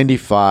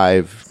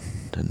 95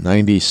 to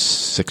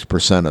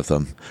 96% of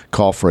them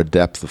call for a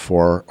depth of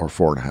 4 or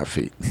 4.5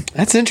 feet.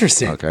 That's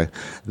interesting. Okay,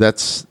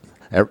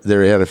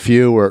 there had a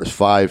few where it was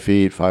 5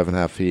 feet,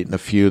 5.5 feet, and a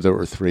few that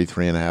were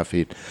 3.5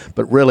 feet.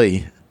 But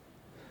really,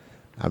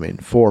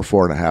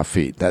 4.5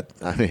 feet.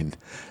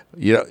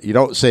 You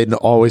don't say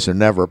always or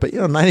never, but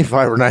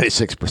 95 or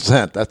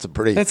 96%. That's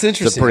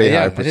interesting. It's a pretty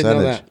high percentage. I didn't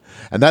know that.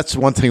 And that's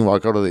one thing. When I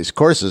go to these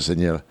courses,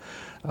 and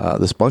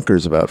this bunker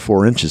is about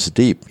 4 inches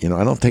deep.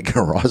 I don't think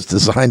Ross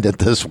designed it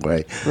this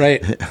way.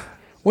 Right.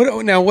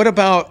 What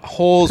about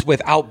holes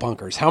without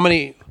bunkers? How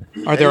many?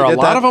 Are there a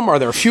lot of them? Are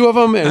there a few of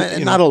them?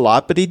 Not a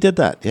lot, but he did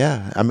that.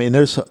 Yeah.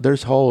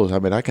 There's holes.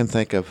 I can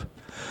think of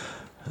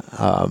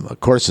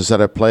courses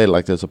that I played,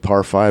 like there's a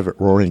par 5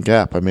 at Roaring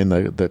Gap. I mean,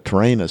 the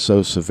terrain is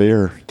so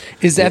severe.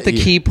 Is that the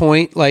key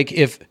point?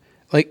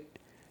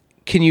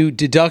 Can you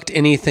deduct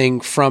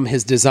anything from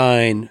his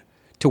design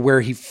to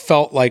where he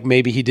felt like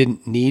maybe he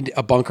didn't need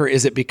a bunker?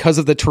 Is it because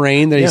of the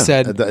terrain that he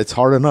said it's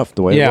hard enough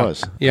the way it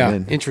was? Yeah, I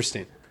mean,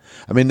 interesting.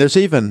 I mean, there's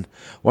even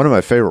one of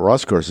my favorite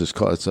Ross courses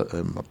called, it's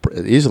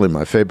easily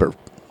my favorite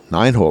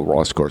 9-hole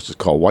Ross course is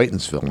called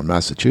Whitensville in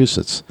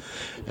Massachusetts,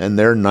 and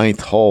their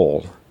 9th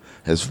hole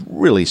has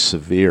really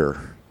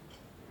severe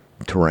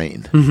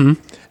terrain. Mm-hmm.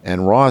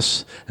 And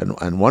Ross,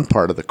 and one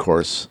part of the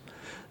course,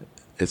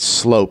 it's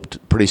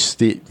sloped pretty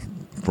steep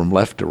from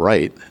left to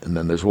right, and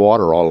then there's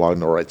water all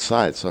along the right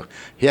side. So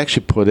he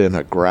actually put in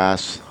a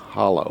grass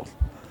hollow.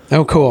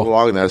 Oh, cool.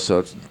 Along there,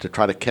 so to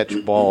try to catch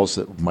balls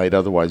that might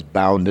otherwise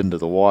bound into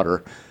the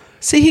water.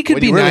 See, he could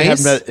be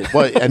nice.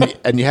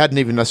 And you hadn't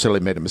even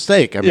necessarily made a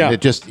mistake. I mean,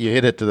 you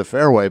hit it to the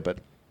fairway, but...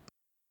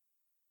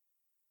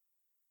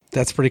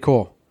 That's pretty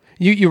cool.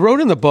 You wrote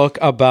in the book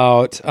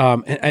about,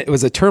 it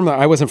was a term that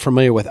I wasn't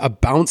familiar with, a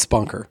bounce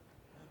bunker.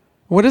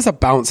 What is a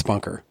bounce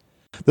bunker?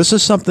 This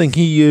is something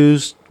he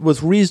used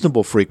with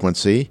reasonable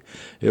frequency.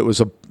 It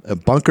was a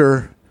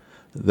bunker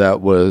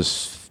that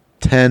was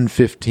 10,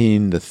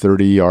 15 to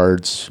 30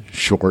 yards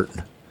short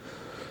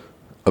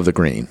of the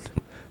green.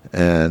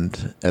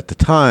 And at the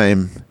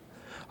time,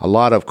 a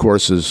lot of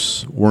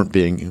courses weren't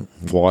being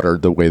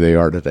watered the way they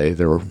are today.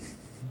 They were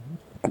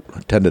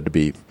tended to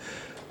be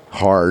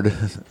hard,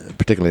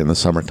 particularly in the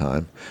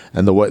summertime.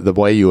 And the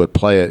way you would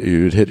play it,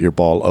 you'd hit your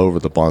ball over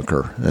the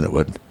bunker, and it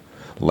would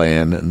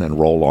land and then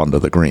roll onto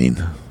the green.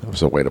 That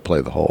was a way to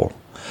play the hole.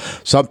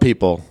 Some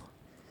people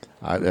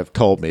have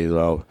told me,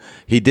 though,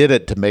 he did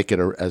it to make it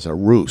as a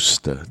ruse,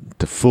 to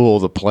fool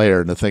the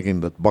player into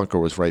thinking the bunker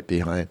was right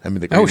behind. I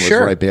mean, the green was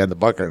right behind the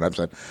bunker. And I'm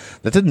saying,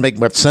 that didn't make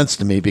much sense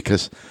to me,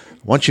 because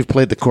once you've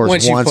played the course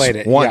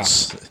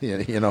once,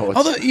 you know.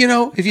 Although,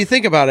 if you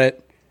think about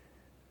it,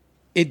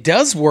 it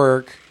does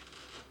work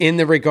in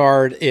the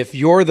regard if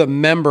you're the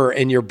member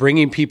and you're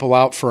bringing people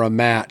out for a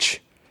match.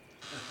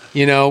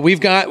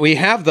 We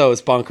have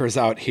those bunkers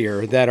out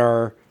here that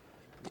are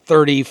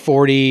 30,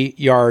 40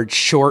 yards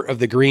short of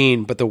the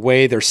green, but the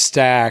way they're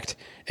stacked,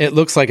 it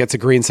looks like it's a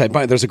greenside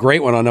bunker. There's a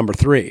great one on number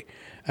 3,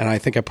 and I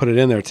think I put it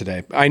in there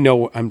today. I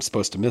know I'm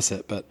supposed to miss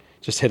it, but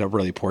just hit a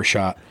really poor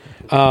shot.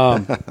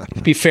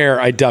 To be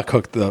fair, I duck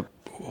hooked the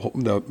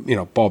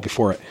ball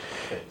before it.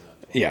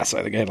 Yeah, so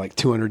I think I had like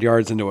 200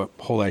 yards into a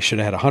hole I should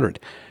have had 100.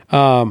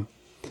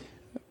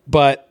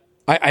 But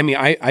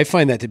I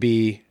find that to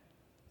be,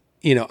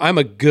 I'm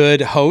a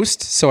good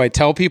host, so I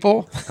tell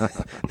people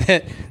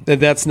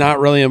that's not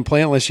really in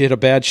play unless you hit a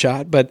bad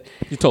shot. But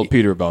you told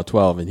Peter about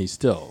 12, and he's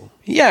still.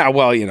 Yeah,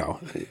 well,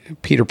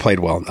 Peter played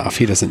well enough.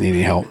 He doesn't need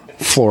any help.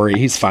 Flory,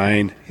 he's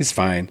fine. He's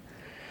fine.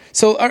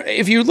 So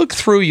if you look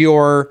through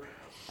your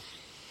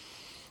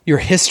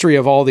history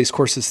of all these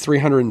courses,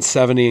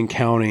 370 and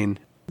counting,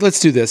 let's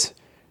do this,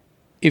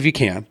 if you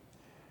can.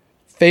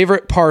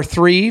 Favorite par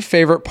 3,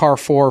 favorite par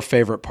 4,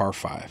 favorite par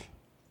 5.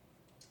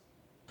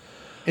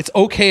 It's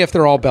okay if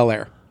they're all Bel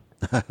Air.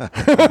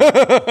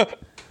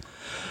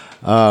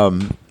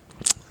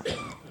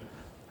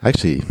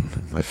 Actually,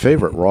 my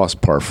favorite Ross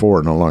par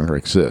 4 no longer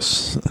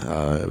exists.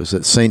 It was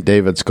at St.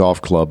 David's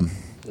Golf Club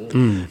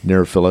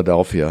near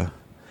Philadelphia,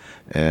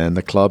 and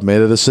the club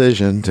made a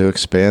decision to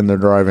expand their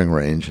driving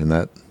range, and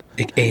that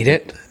it ate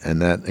it.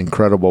 And that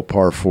incredible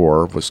par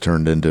 4 was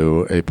turned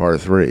into a par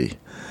 3.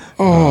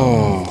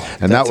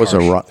 And that was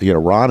harsh.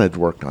 Ron had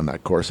worked on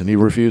that course, and he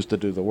refused to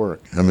do the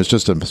work. I mean, it's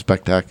just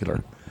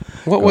spectacular.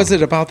 What was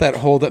it about that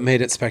hole that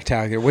made it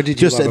spectacular? What did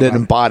you love about it? It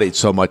embodied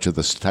so much of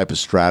this type of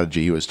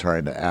strategy he was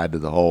trying to add to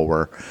the hole,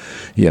 where,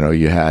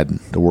 you had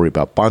to worry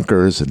about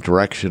bunkers and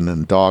direction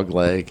and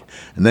dogleg,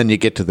 and then you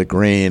get to the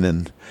green,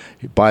 and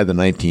by the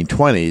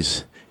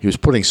 1920s, he was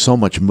putting so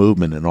much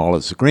movement in all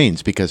his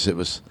greens, because it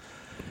was,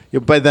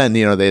 by then,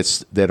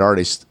 they'd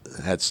already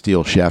had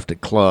steel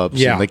shafted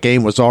clubs, and the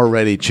game was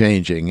already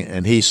changing,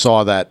 and he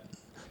saw that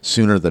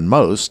sooner than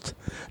most,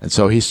 and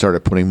so he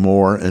started putting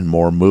more and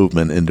more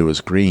movement into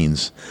his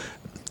greens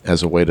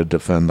as a way to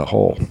defend the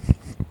hole.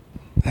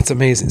 That's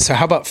amazing. So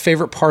how about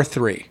favorite par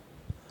 3?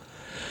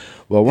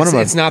 Well,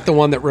 it's not the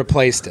one that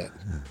replaced it.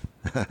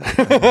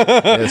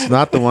 It's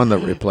not the one that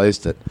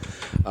replaced it.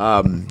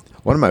 One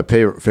of my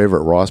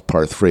favorite Ross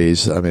par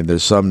 3s, I mean,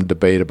 there's some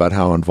debate about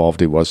how involved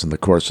he was in the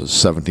course, of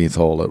 17th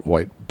hole at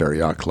White Bear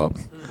Yacht Club.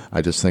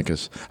 I just think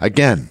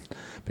again,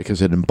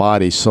 because it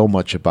embodies so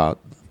much about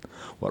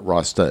what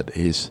Ross did.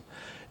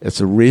 It's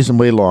a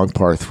reasonably long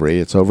par 3.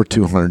 It's over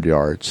 200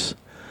 yards.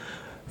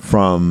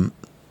 From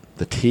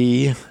the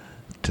tee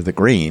to the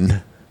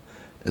green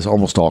is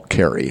almost all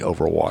carry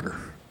over water.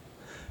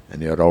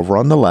 And yet over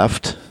on the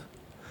left,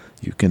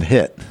 you can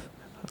hit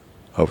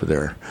over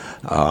there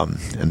and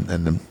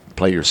then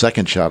play your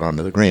second shot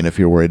onto the green if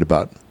you're worried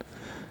about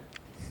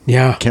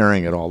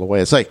carrying it all the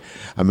way. It's like,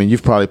 I mean,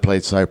 you've probably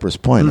played Cypress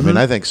Point. I mean,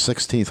 I think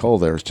 16th hole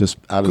there is just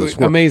out of this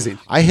world. Amazing.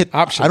 I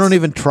don't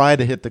even try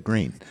to hit the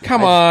green.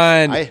 Come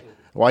on.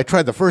 Well, I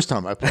tried the first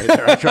time I played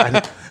there. I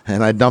tried,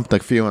 and I dumped a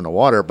few in the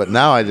water. But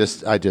now I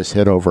just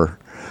hit over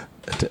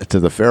to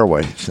the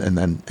fairway and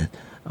then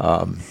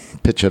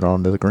pitch it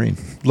onto the green.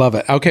 Love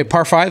it. Okay,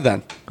 par 5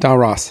 then. Don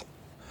Ross.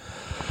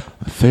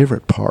 My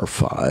favorite par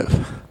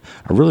 5.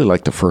 I really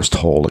like the first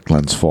hole at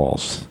Glens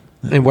Falls.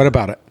 And what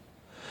about it?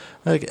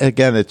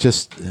 Again, it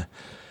just,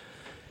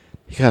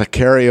 you got to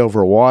carry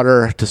over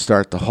water to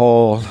start the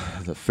hole.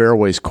 The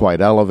fairway's quite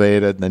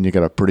elevated. Then you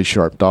got a pretty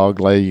sharp dog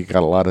leg. You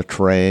got a lot of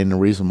terrain, a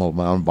reasonable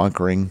amount of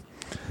bunkering,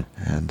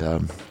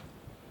 and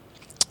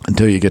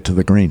until you get to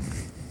the green.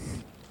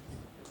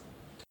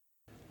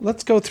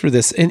 Let's go through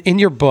this in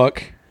your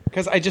book,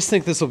 because I just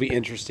think this will be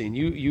interesting.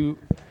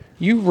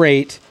 You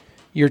rate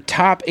your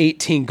top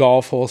 18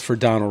 golf holes for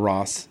Donald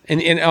Ross,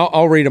 and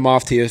I'll read them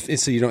off to you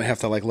so you don't have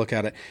to look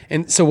at it.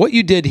 And so what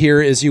you did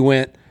here is you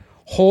went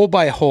hole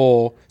by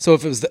hole. So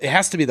if it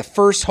has to be the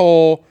first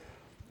hole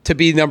to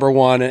be number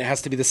 1, and it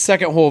has to be the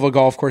second hole of a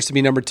golf course to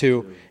be number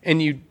 2,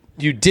 and you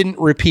didn't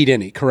repeat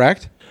any,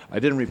 correct? I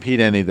didn't repeat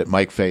any that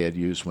Mike Fay had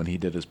used when he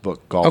did his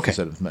book, Golf as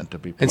It Is Meant to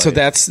Be Played. And so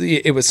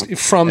it was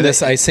from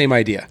same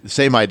idea.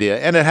 Same idea.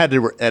 And it had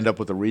to end up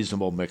with a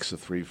reasonable mix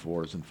of 3,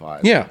 4s, and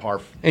 5s. Yeah.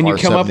 And you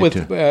come 72.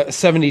 Up with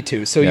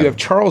 72. So you have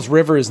Charles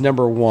River as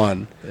number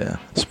 1. Yeah.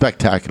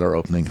 Spectacular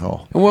opening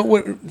hole.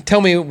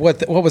 Tell me,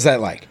 what was that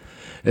like?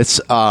 It's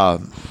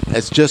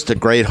just a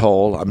great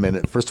hole. I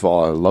mean, first of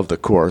all, I love the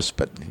course,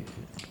 but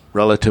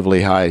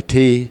relatively high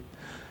tee.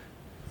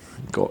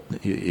 You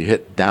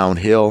hit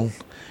downhill.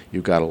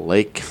 You've got a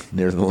lake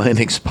near the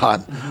landing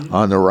spot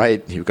on the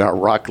right. You've got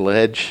rock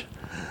ledge.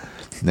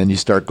 And then you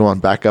start going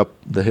back up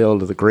the hill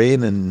to the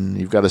green, and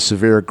you've got a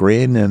severe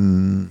green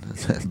and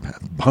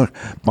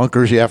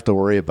bunkers you have to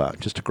worry about.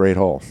 Just a great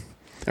hole.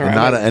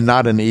 And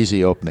not an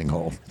easy opening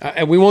hole.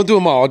 And we won't do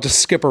them all. I'll just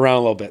skip around a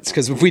little bit,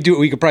 because if we do,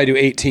 we could probably do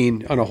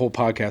 18 on a whole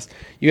podcast.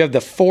 You have the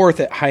 4th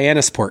at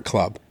Hyannisport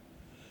Club.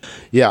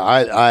 Yeah,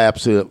 I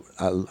absolutely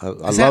I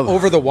Is that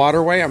over the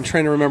waterway? I'm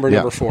trying to remember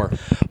number 4.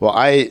 Well,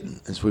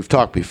 as we've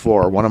talked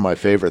before, one of my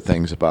favorite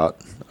things about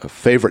a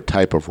favorite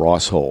type of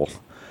Ross hole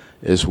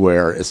is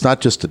where it's not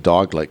just a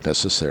dog leg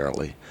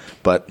necessarily,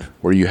 but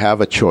where you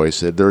have a choice.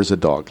 There's a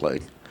dog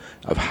leg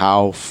of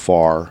how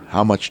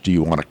much do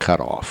you want to cut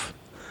off.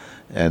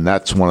 And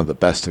that's one of the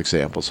best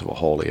examples of a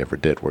hole he ever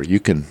did, where you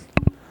can.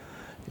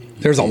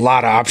 There's a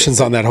lot of options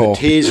on that hole.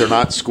 The tees are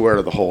not square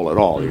to the hole at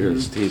all.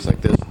 There's tees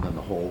like this, and then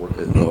the hole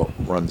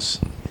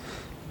runs,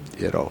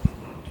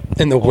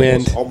 in the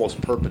wind, almost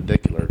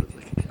perpendicular to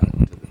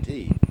the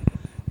tee.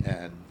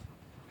 And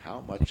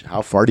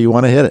how far do you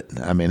want to hit it?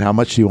 I mean, how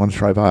much do you want to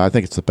try by? I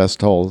think it's the best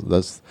hole.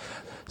 That's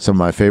some of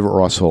my favorite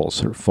Ross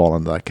holes fall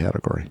into that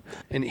category.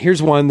 And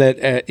here's one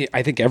that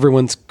I think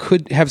everyone's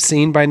could have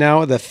seen by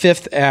now, the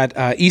 5th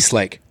at East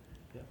Lake.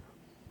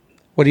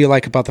 What do you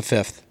like about the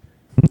 5th?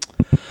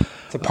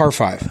 It's a par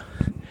 5.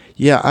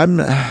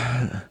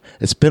 Yeah,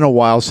 it's been a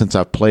while since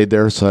I've played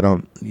there, so I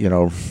don't,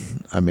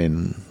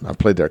 I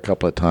played there a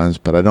couple of times,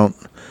 but I don't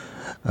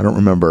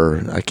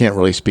remember. I can't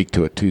really speak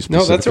to it too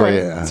specifically. No, that's all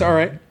right. That's all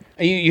right.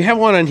 You have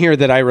one on here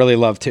that I really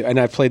love too, and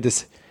I played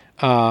this,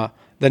 the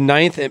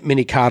 9th at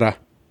Minikata.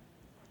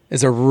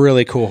 Is a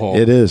really cool hole.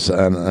 It is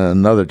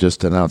another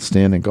just an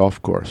outstanding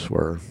golf course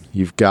where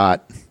you've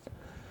got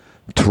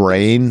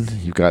terrain,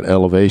 you've got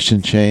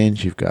elevation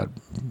change, you've got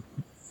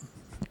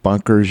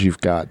bunkers, you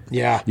got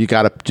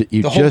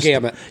the whole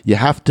gamut. You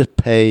have to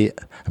pay.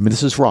 I mean,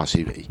 this is Ross.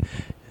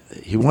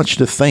 He wants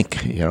you to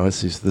think.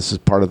 This is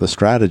part of the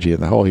strategy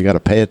in the hole. You got to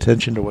pay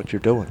attention to what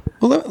you're doing.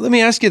 Well, let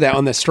me ask you that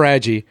on the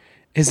strategy.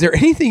 Is there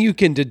anything you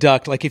can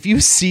deduct? Like if you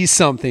see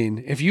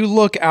something, if you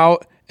look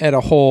out at a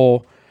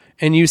hole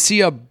and you see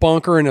a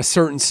bunker in a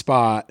certain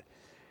spot,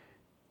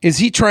 is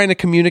he trying to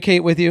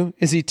communicate with you?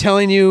 Is he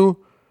telling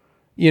you,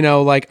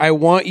 I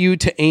want you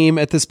to aim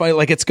at this spot,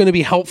 like it's going to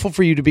be helpful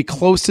for you to be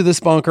close to this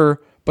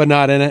bunker, but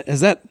not in it? Is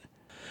that,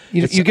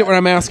 you get what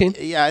I'm asking?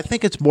 Yeah, I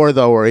think it's more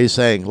though where he's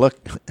saying, look,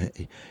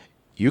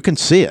 you can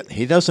see it.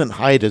 He doesn't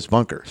hide his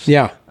bunkers.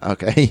 Yeah.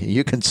 Okay.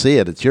 You can see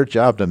it. It's your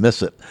job to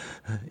miss it.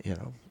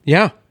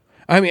 Yeah.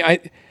 I mean,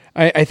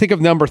 I think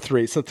of number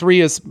 3. So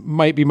 3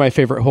 might be my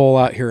favorite hole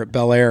out here at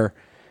Bel Air.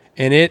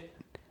 And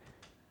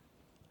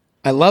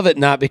I love it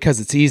not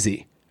because it's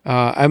easy.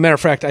 As a matter of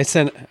fact, I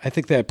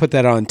think that I put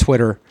that on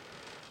Twitter.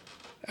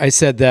 I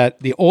said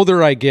that the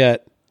older I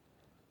get,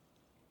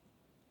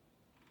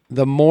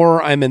 the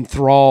more I'm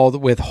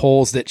enthralled with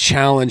holes that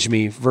challenge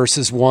me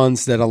versus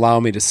ones that allow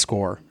me to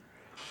score.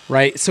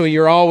 Right? So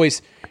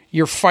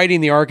you're fighting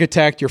the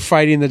architect, you're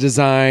fighting the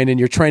design, and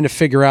you're trying to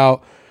figure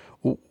out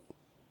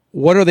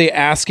what are they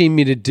asking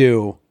me to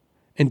do,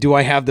 and do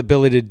I have the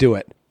ability to do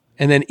it?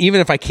 And then even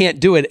if I can't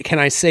do it, can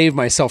I save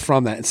myself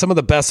from that? And some of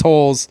the best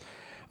holes,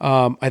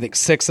 I think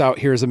 6 out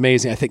here is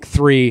amazing. I think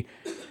 3,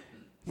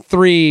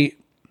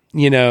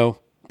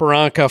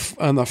 Barranca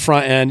on the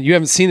front end. You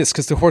haven't seen this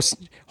because the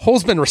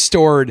hole's been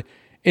restored.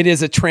 It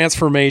is a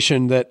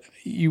transformation that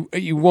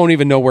you won't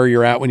even know where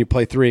you're at when you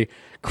play 3.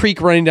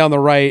 Creek running down the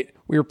right.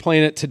 We were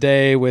playing it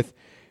today with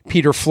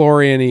Peter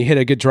Flory, and he hit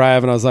a good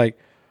drive, and I was like,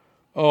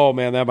 oh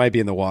man, that might be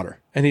in the water.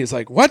 And he's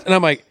like, what? And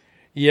I'm like,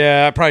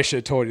 yeah, I probably should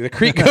have told you. The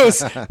creek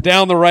goes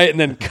down the right and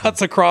then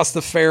cuts across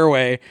the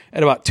fairway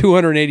at about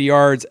 280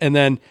 yards and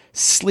then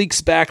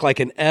sleeks back like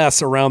an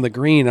S around the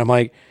green. I'm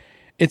like,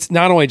 it's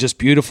not only just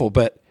beautiful,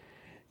 but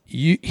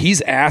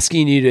he's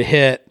asking you to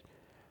hit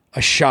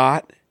a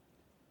shot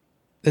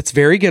that's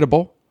very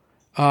gettable.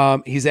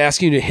 He's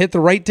asking you to hit the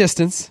right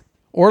distance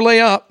or lay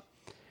up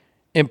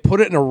and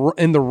put it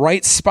in the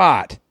right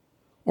spot,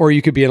 or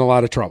you could be in a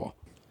lot of trouble.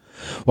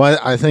 Well,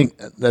 I think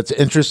that's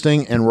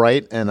interesting and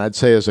right, and I'd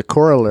say as a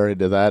corollary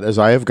to that, as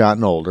I have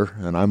gotten older,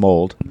 and I'm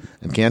old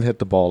and can't hit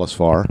the ball as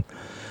far,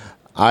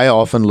 I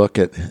often look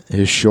at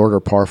his shorter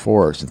par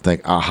fours and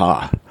think,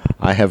 aha,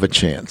 I have a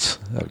chance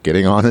of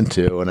getting on in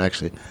two, and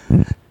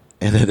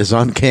it is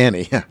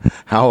uncanny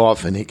how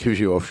often he gives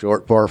you a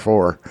short par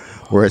four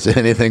where it's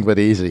anything but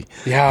easy.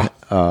 Yeah.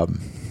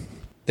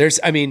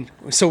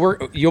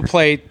 You'll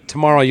play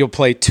tomorrow, you'll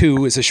play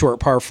 2 as a short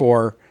par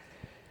 4,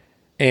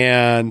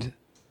 and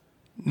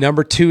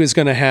number 2 is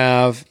going to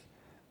have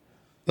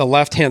the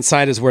left-hand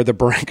side is where the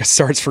Barranca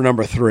starts for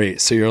number 3.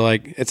 So you're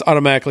like, it's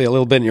automatically a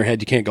little bit in your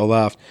head. You can't go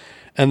left.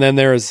 And then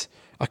there's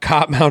a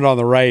cop mount on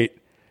the right.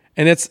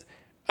 And it's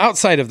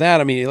outside of that.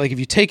 I mean, like if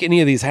you take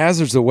any of these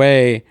hazards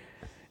away,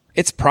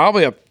 it's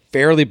probably a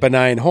fairly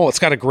benign hole. It's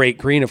got a great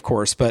green, of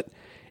course, but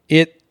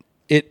it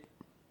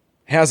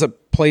has a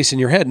place in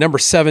your head. Number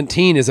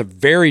 17 is a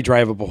very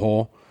drivable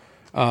hole.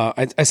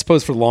 I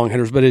suppose for long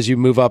hitters, but as you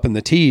move up in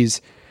the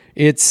tees,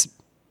 it's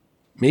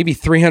maybe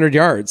 300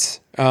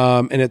 yards.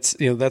 And it's,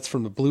 that's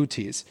from the blue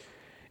tees.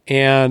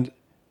 And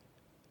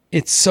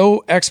it's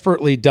so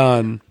expertly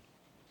done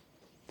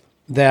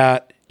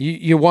that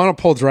you want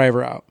to pull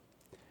driver out.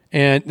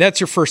 And that's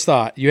your first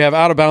thought. You have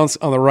out of bounds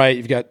on the right.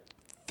 You've got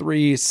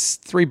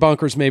three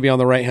bunkers maybe on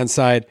the right-hand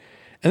side.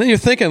 And then you're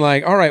thinking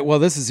like, all right, well,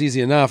 this is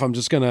easy enough. I'll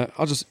just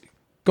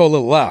go a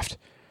little left.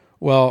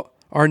 Well,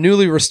 our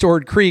newly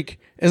restored creek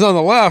is on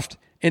the left,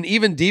 and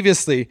even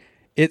deviously,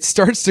 it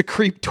starts to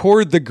creep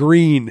toward the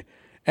green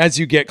as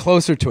you get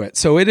closer to it.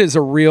 So it is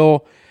a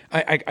real,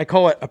 I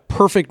call it a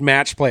perfect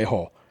match play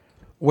hole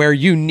where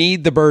you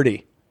need the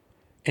birdie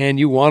and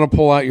you want to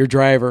pull out your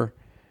driver,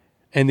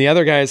 and the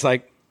other guy is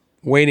like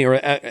waiting, or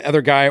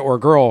other guy or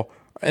girl,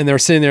 and they're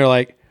sitting there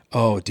like,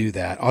 oh, do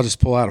that. I'll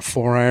just pull out a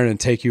 4-iron and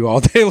take you all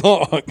day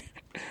long.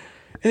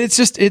 And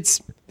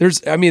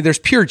there's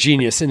pure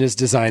genius in his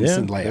designs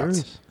and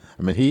layouts.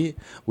 I mean,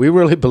 we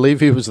really believe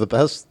he was the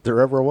best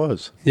there ever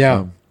was.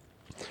 Yeah.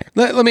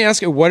 Let me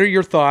ask you, what are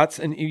your thoughts?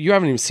 And you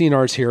haven't even seen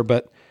ours here,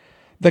 but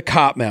the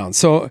cop mount.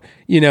 So,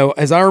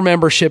 as our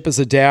membership is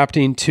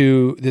adapting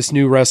to this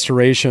new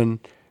restoration,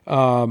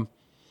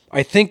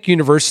 I think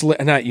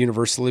not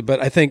universally, but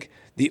I think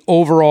the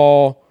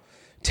overall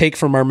take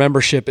from our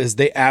membership is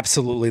they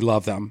absolutely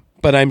love them.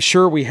 But I'm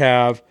sure we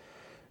have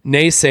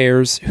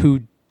naysayers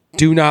who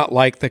do not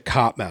like the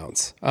cop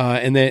mounts.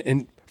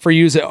 And for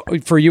you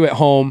at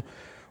home,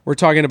 we're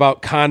talking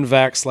about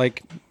convex,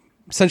 like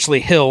essentially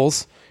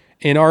hills.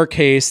 In our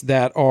case,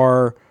 that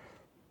are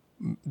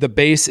the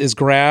base is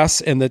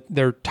grass and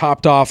they're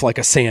topped off like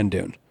a sand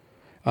dune.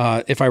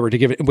 If I were to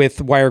give it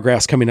with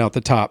wiregrass coming out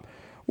the top,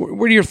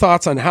 what are your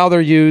thoughts on how they're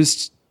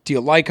used? Do you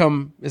like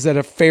them? Is that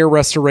a fair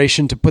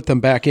restoration to put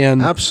them back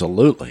in?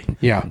 Absolutely.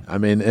 Yeah. I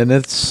mean, and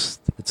it's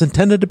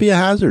intended to be a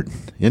hazard.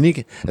 And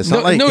it's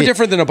not like no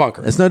different than a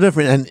bunker. It's no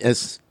different, and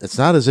it's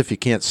not as if you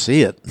can't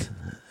see it.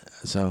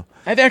 So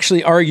I've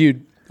actually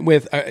argued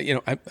with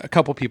a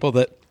couple people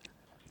that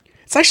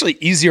it's actually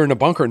easier in a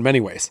bunker in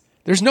many ways.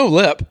 There's no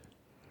lip,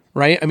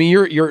 right? I mean,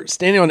 you're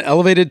standing on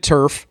elevated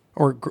turf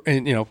or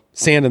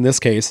sand in this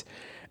case,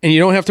 and you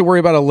don't have to worry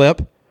about a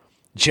lip.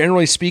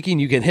 Generally speaking,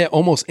 you can hit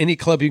almost any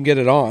club you can get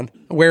it on.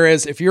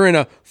 Whereas if you're in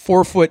a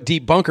 4-foot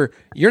deep bunker,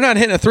 you're not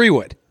hitting a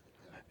 3-wood.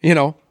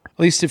 At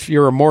least if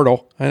you're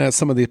immortal. I know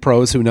some of the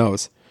pros, who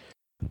knows?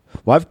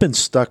 Well, I've been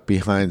stuck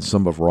behind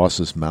some of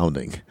Ross's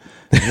mounting.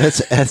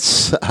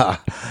 It's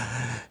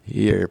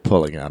you're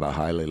pulling out a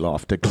highly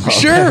lofted club.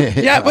 Sure,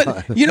 yeah,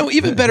 but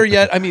even better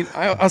yet. I mean,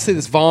 I'll say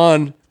this,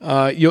 Vaughn.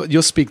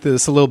 You'll speak to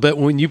this a little bit.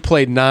 When you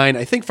played 9,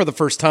 I think for the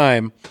first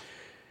time,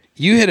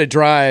 you hit a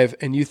drive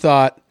and you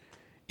thought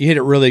you hit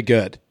it really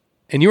good,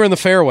 and you were in the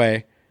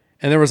fairway,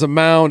 and there was a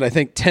mound, I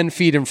think 10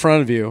 feet in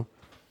front of you,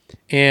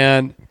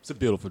 and it's a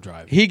beautiful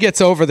drive. He gets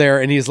over there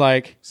and he's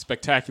like,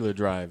 spectacular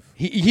drive.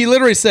 He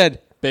literally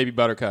said, "Baby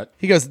buttercut."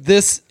 He goes,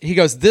 this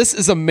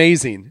is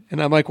amazing,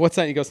 and I'm like, what's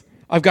that? He goes,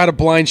 I've got a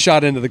blind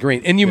shot into the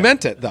green, and you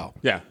meant it though.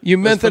 Yeah, you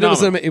meant that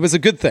it was a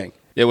good thing.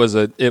 It was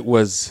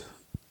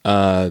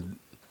a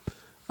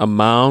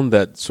mound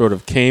that sort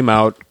of came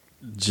out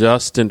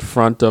just in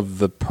front of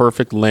the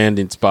perfect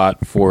landing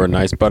spot for a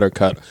nice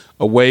buttercut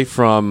away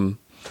from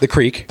the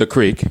creek.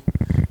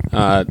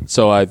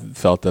 So I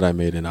felt that I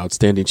made an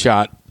outstanding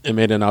shot and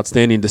made an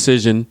outstanding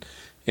decision,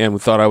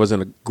 and thought I was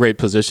in a great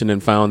position,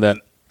 and found that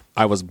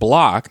I was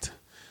blocked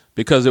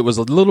because it was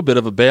a little bit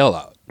of a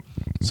bailout.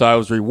 So I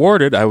was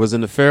rewarded. I was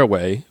in the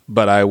fairway,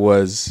 but I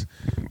was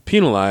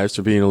penalized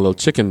for being a little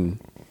chicken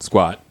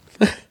squat.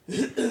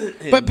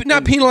 But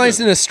not penalized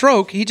in a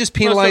stroke. He just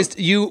penalized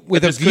you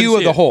with a view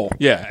of the hole.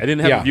 Yeah, I didn't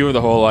have a view of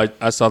the hole.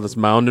 I saw this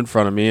mound in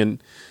front of me,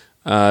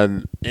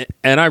 and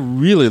I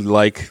really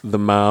like the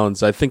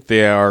mounds. I think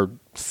they are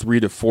 3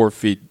 to 4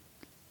 feet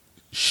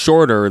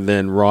shorter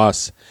than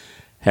Ross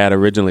had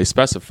originally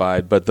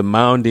specified, but the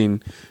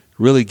mounding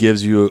really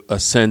gives you a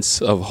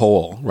sense of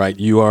hole, right?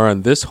 You are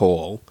on this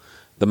hole.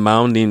 The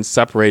mounding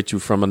separates you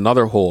from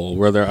another hole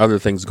where there are other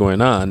things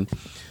going on,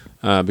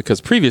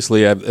 because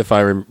previously, if I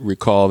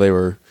recall, they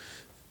were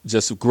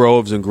just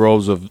groves and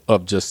groves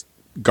of just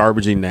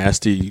garbagey,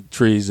 nasty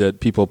trees that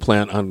people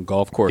plant on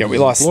golf courses we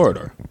lost, in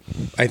Florida.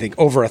 I think,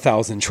 over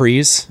 1,000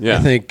 trees. Yeah.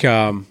 I think,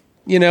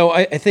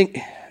 I think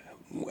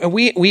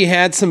we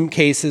had some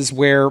cases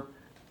where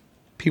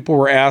people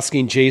were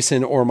asking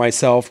Jason or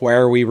myself, why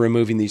are we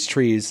removing these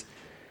trees?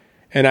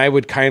 And I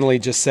would kindly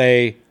just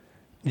say,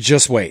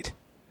 just wait.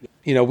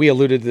 We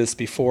alluded to this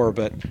before,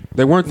 but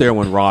They weren't there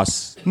when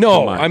Ross designed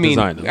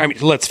them. I mean,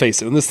 let's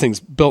face it. When this thing's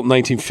built in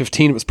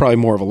 1915, it was probably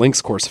more of a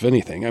links course, if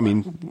anything. I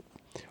mean,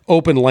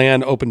 open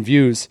land, open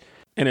views.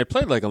 And it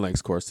played like a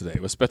links course today.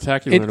 It was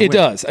spectacular. in a It way.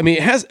 does. I mean,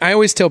 it has. I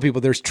always tell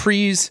people there's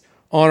trees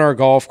on our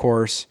golf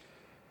course,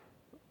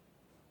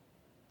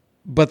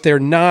 but they're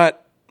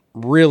not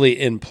really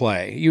in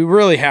play. You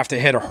really have to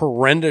hit a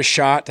horrendous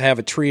shot to have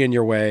a tree in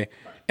your way.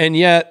 And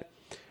yet,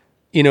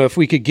 if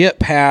we could get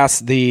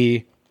past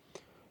the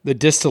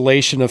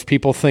distillation of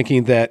people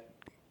thinking that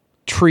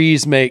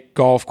trees make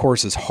golf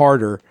courses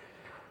harder,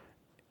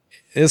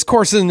 this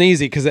course isn't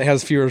easy because it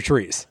has fewer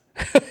trees.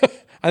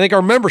 I think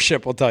our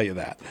membership will tell you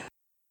that.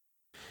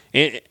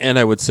 And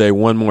I would say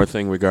one more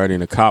thing regarding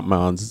the cop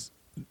mounds.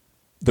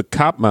 The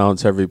cop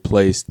mounds have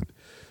replaced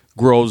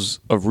groves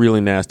of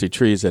really nasty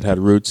trees that had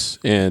roots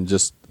and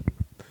just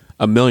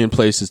a million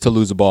places to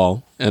lose a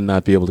ball and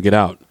not be able to get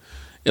out.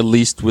 At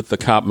least with the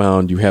cop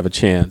mound, you have a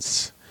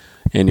chance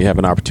and you have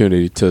an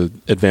opportunity to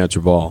advance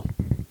your ball.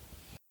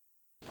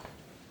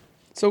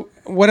 So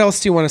what else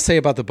do you want to say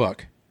about the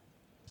book?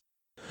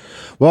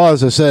 Well,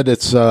 as I said,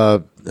 it's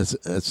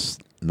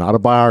not a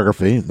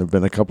biography. There have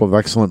been a couple of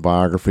excellent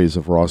biographies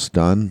of Ross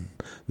done.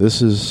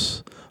 This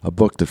is a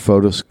book that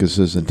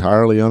focuses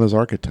entirely on his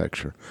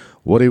architecture,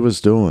 what he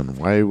was doing,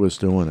 why he was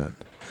doing it.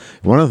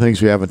 One of the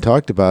things we haven't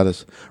talked about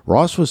is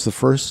Ross was the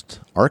first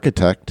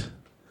architect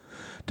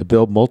to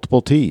build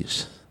multiple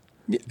tees.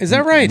 Is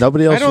that right?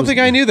 Nobody else. I don't think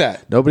I knew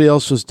that. Nobody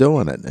else was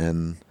doing it,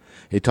 and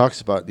he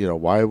talks about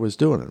why he was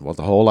doing it. Well,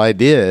 the whole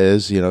idea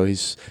is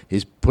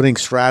he's putting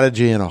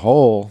strategy in a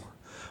hole.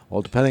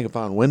 Well, depending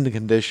upon wind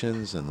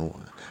conditions and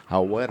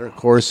how wet a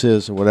course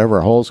is or whatever,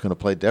 a hole's going to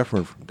play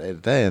different from day to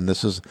day, and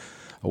this is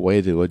a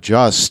way to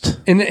adjust.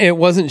 And it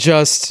wasn't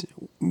just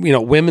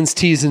women's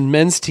tees and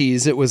men's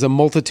tees; it was a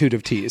multitude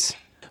of tees.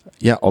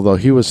 Yeah, although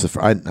he was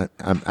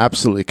I'm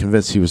absolutely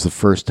convinced he was the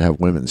first to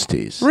have women's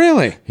tees.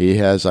 Really?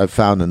 I've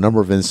found a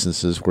number of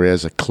instances where he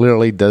has a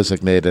clearly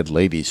designated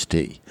ladies'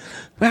 tee.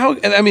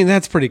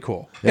 That's pretty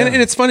cool. Yeah.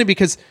 And it's funny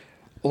because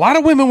a lot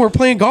of women were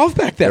playing golf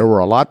back then. There were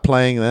a lot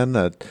playing then.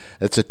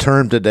 It's a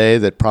term today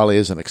that probably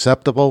isn't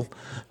acceptable.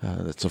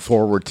 It's a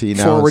forward tee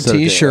now. Forward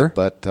tee, sure.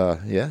 But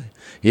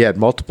he had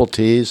multiple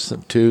tees,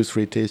 2,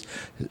 3 tees,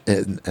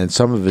 and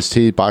some of his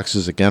tee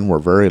boxes again were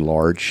very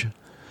large.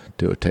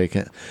 To take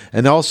it,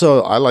 and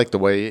also I like the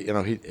way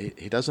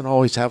he doesn't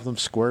always have them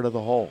square to the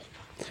hole.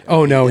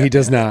 Oh no, he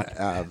does not.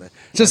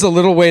 Just a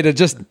little way to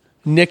just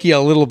nick you a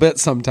little bit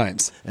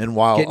sometimes. And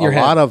while a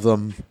lot of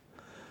them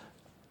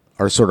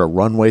are sort of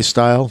runway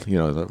style,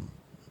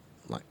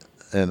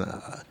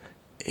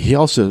 he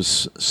also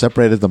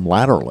separated them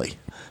laterally,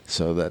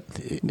 so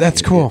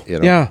that's cool.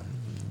 Yeah.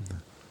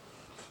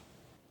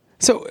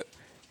 So,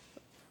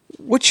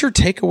 what's your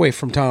takeaway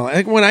from Donald?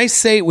 Like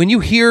when you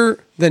hear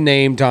the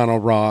name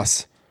Donald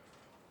Ross,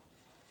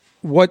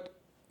 what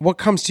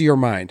comes to your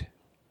mind?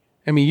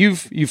 I mean,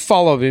 you've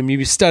followed him,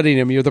 you've studied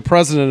him, you're the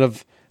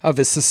president of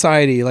his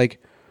society. Like,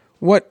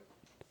 what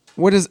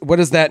does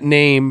that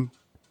name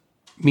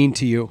mean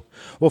to you?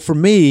 Well, for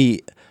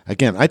me,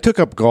 again, I took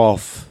up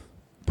golf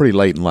pretty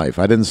late in life.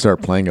 I didn't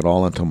start playing at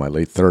all until my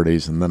late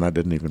 30s, and then I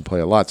didn't even play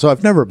a lot. So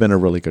I've never been a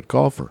really good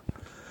golfer.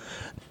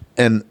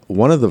 And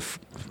one of the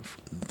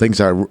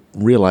things I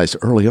realized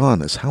early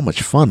on is how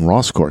much fun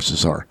Ross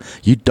courses are.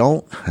 You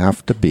don't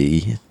have to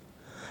be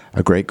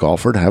a great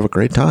golfer to have a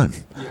great time.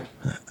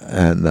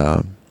 And,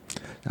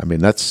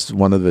 that's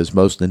one of his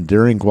most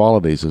endearing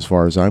qualities as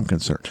far as I'm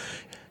concerned.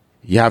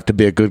 You have to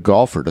be a good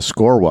golfer to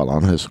score well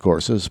on his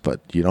courses, but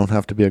you don't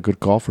have to be a good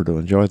golfer to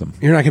enjoy them.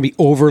 You're not going to be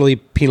overly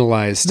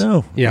penalized.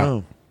 No.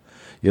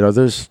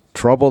 There's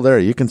trouble there.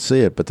 You can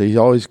see it, but they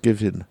always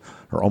give you,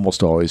 or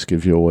almost always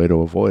give you a way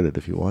to avoid it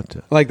if you want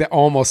to. Like that,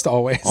 almost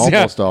always.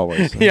 Almost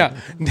always. Yeah.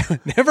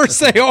 Never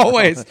say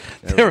always.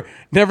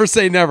 Never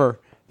say never.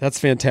 That's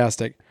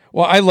fantastic.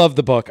 Well, I love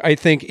the book. I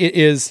think it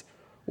is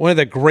one of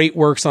the great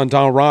works on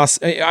Donald Ross.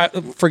 I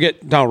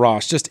forget Donald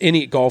Ross, just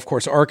any golf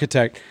course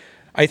architect.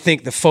 I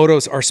think the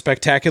photos are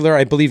spectacular.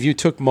 I believe you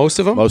took most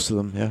of them. Most of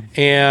them, yeah.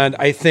 And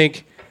I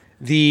think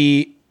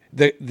the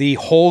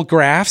whole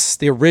graphs,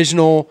 the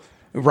original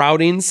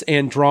routings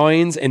and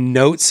drawings and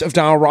notes of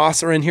Donald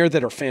Ross are in here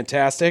that are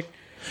fantastic.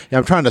 Yeah,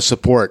 I'm trying to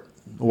support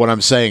what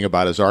I'm saying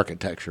about his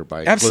architecture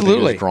by including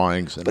Absolutely. his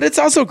drawings. But it's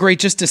also great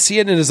just to see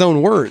it in his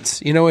own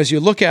words, as you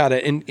look at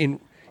it and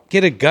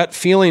get a gut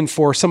feeling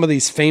for some of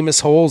these famous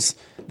holes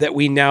that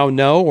we now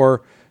know,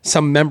 or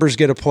some members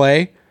get to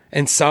play.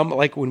 And some,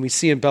 like when we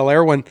see in Bel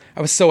Air, when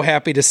I was so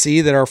happy to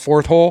see that our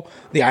fourth hole,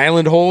 the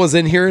island hole, is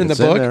in here in the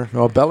book. In there.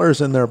 Well, Bel Air's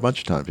in there a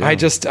bunch of times. Yeah. I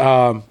just,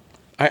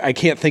 I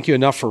can't thank you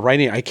enough for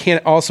writing it. I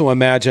can't also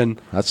imagine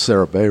that's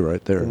Sarah Bay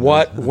right there.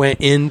 What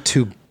went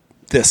into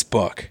this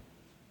book.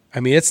 I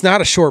mean, it's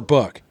not a short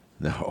book.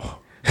 No.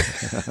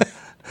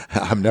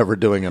 I'm never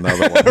doing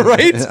another one.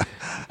 Right?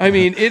 I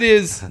mean,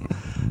 it's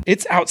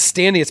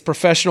outstanding. It's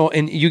professional,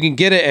 and you can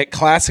get it at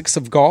Classics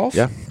of Golf.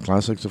 Yeah,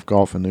 Classics of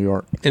Golf in New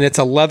York. And it's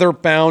a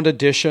leather-bound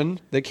edition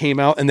that came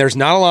out, and there's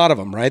not a lot of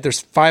them, right?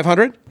 There's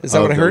 500? Is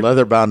that what I heard? The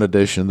leather-bound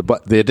edition.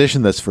 The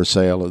edition that's for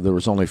sale, there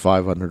was only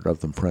 500 of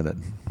them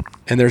printed.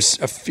 And there's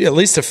at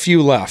least a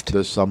few left.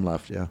 There's some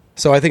left, yeah.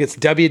 So I think it's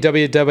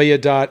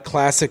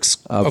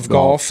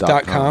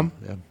www.classicsofgolf.com.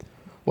 Yeah.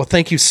 Well,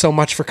 thank you so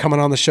much for coming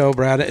on the show,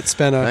 Brad. It's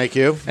been Thank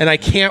you. And I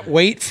can't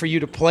wait for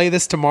you to play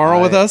this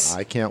tomorrow with us.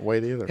 I can't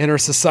wait either. In our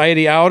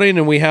society outing,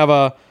 and we have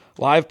a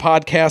live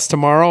podcast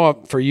tomorrow.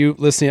 For you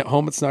listening at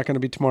home, it's not going to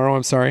be tomorrow.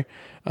 I'm sorry.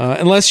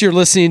 Unless you're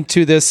listening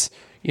to this,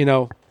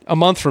 a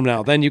month from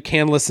now, then you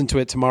can listen to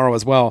it tomorrow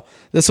as well.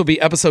 This will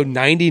be episode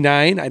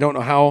 99. I don't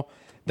know how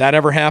that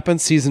ever happened.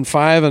 Season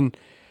 5 and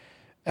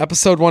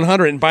episode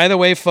 100. And by the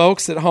way,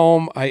 folks at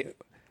home, I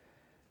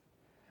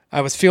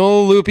was feeling a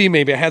little loopy.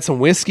 Maybe I had some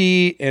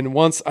whiskey. And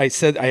once I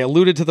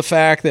alluded to the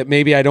fact that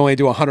maybe I'd only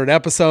do 100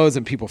 episodes,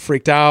 and people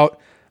freaked out.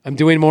 I'm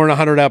doing more than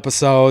 100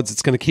 episodes.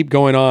 It's going to keep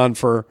going on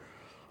for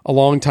a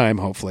long time,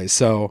 hopefully.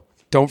 So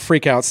don't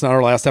freak out. It's not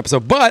our last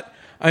episode. But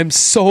I'm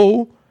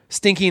so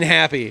stinking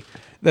happy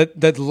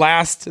that the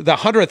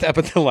 100th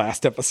episode, the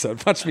last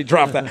episode, watch me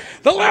drop that.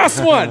 The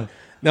last one.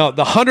 No,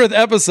 the 100th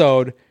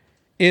episode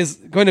is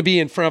going to be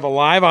in front of a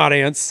live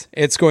audience.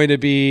 It's going to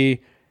be,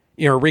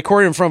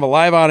 recorded in front of a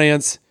live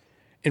audience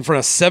in front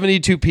of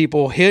 72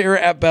 people here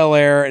at Bel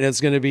Air, and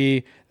it's going to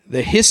be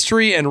the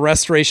history and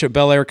restoration of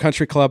Bel Air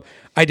Country Club.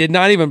 I did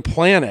not even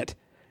plan it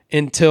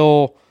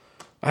until,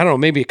 I don't know,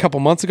 maybe a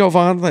couple months ago,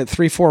 Vaughn, like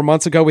 3-4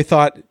 months ago. We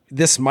thought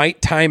this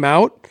might time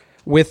out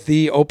with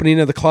the opening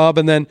of the club.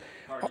 And then,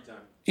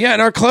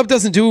 and our club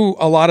doesn't do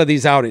a lot of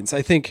these outings. We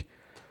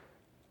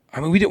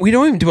don't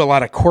even do a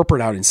lot of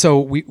corporate outings. So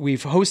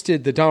we've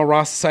hosted the Donald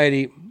Ross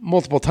Society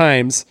multiple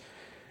times.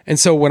 And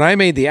so when I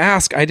made the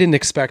ask, I didn't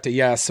expect a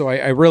yes. So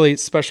I really,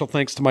 special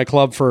thanks to my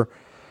club for,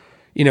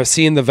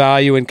 seeing the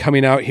value and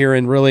coming out here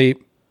and really,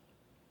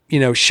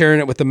 sharing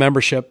it with the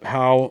membership,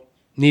 how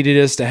neat it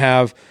is to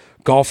have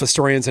golf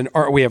historians. And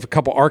we have a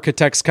couple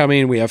architects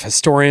coming. We have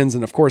historians.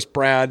 And of course,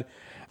 Brad,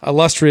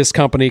 illustrious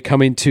company, come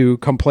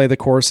play the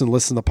course and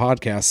listen to the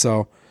podcast.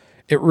 So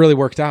it really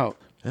worked out.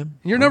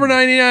 You're number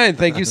 99.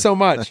 Thank you so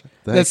much.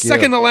 The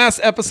second to last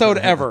episode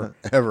ever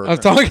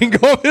of Talking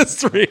Golf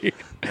History.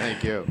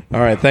 Thank you. All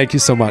right. Thank you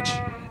so much.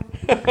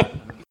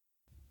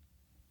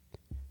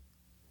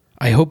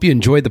 I hope you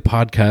enjoyed the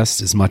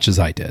podcast as much as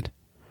I did.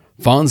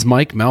 Vaughn's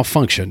mic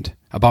malfunctioned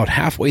about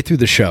halfway through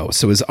the show,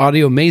 so his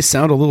audio may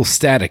sound a little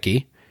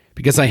staticky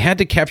because I had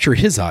to capture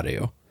his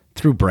audio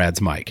through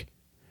Brad's mic.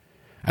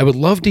 I would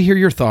love to hear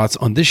your thoughts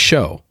on this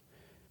show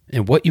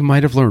and what you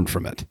might have learned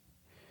from it.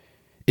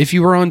 If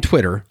you are on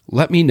Twitter,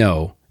 let me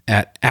know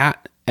at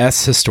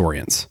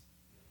 @shistorians.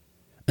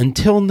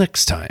 Until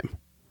next time,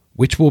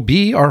 which will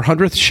be our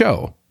 100th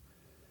show,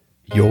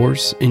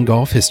 yours in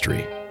golf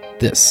history,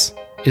 this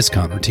is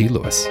Connor T.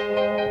 Lewis.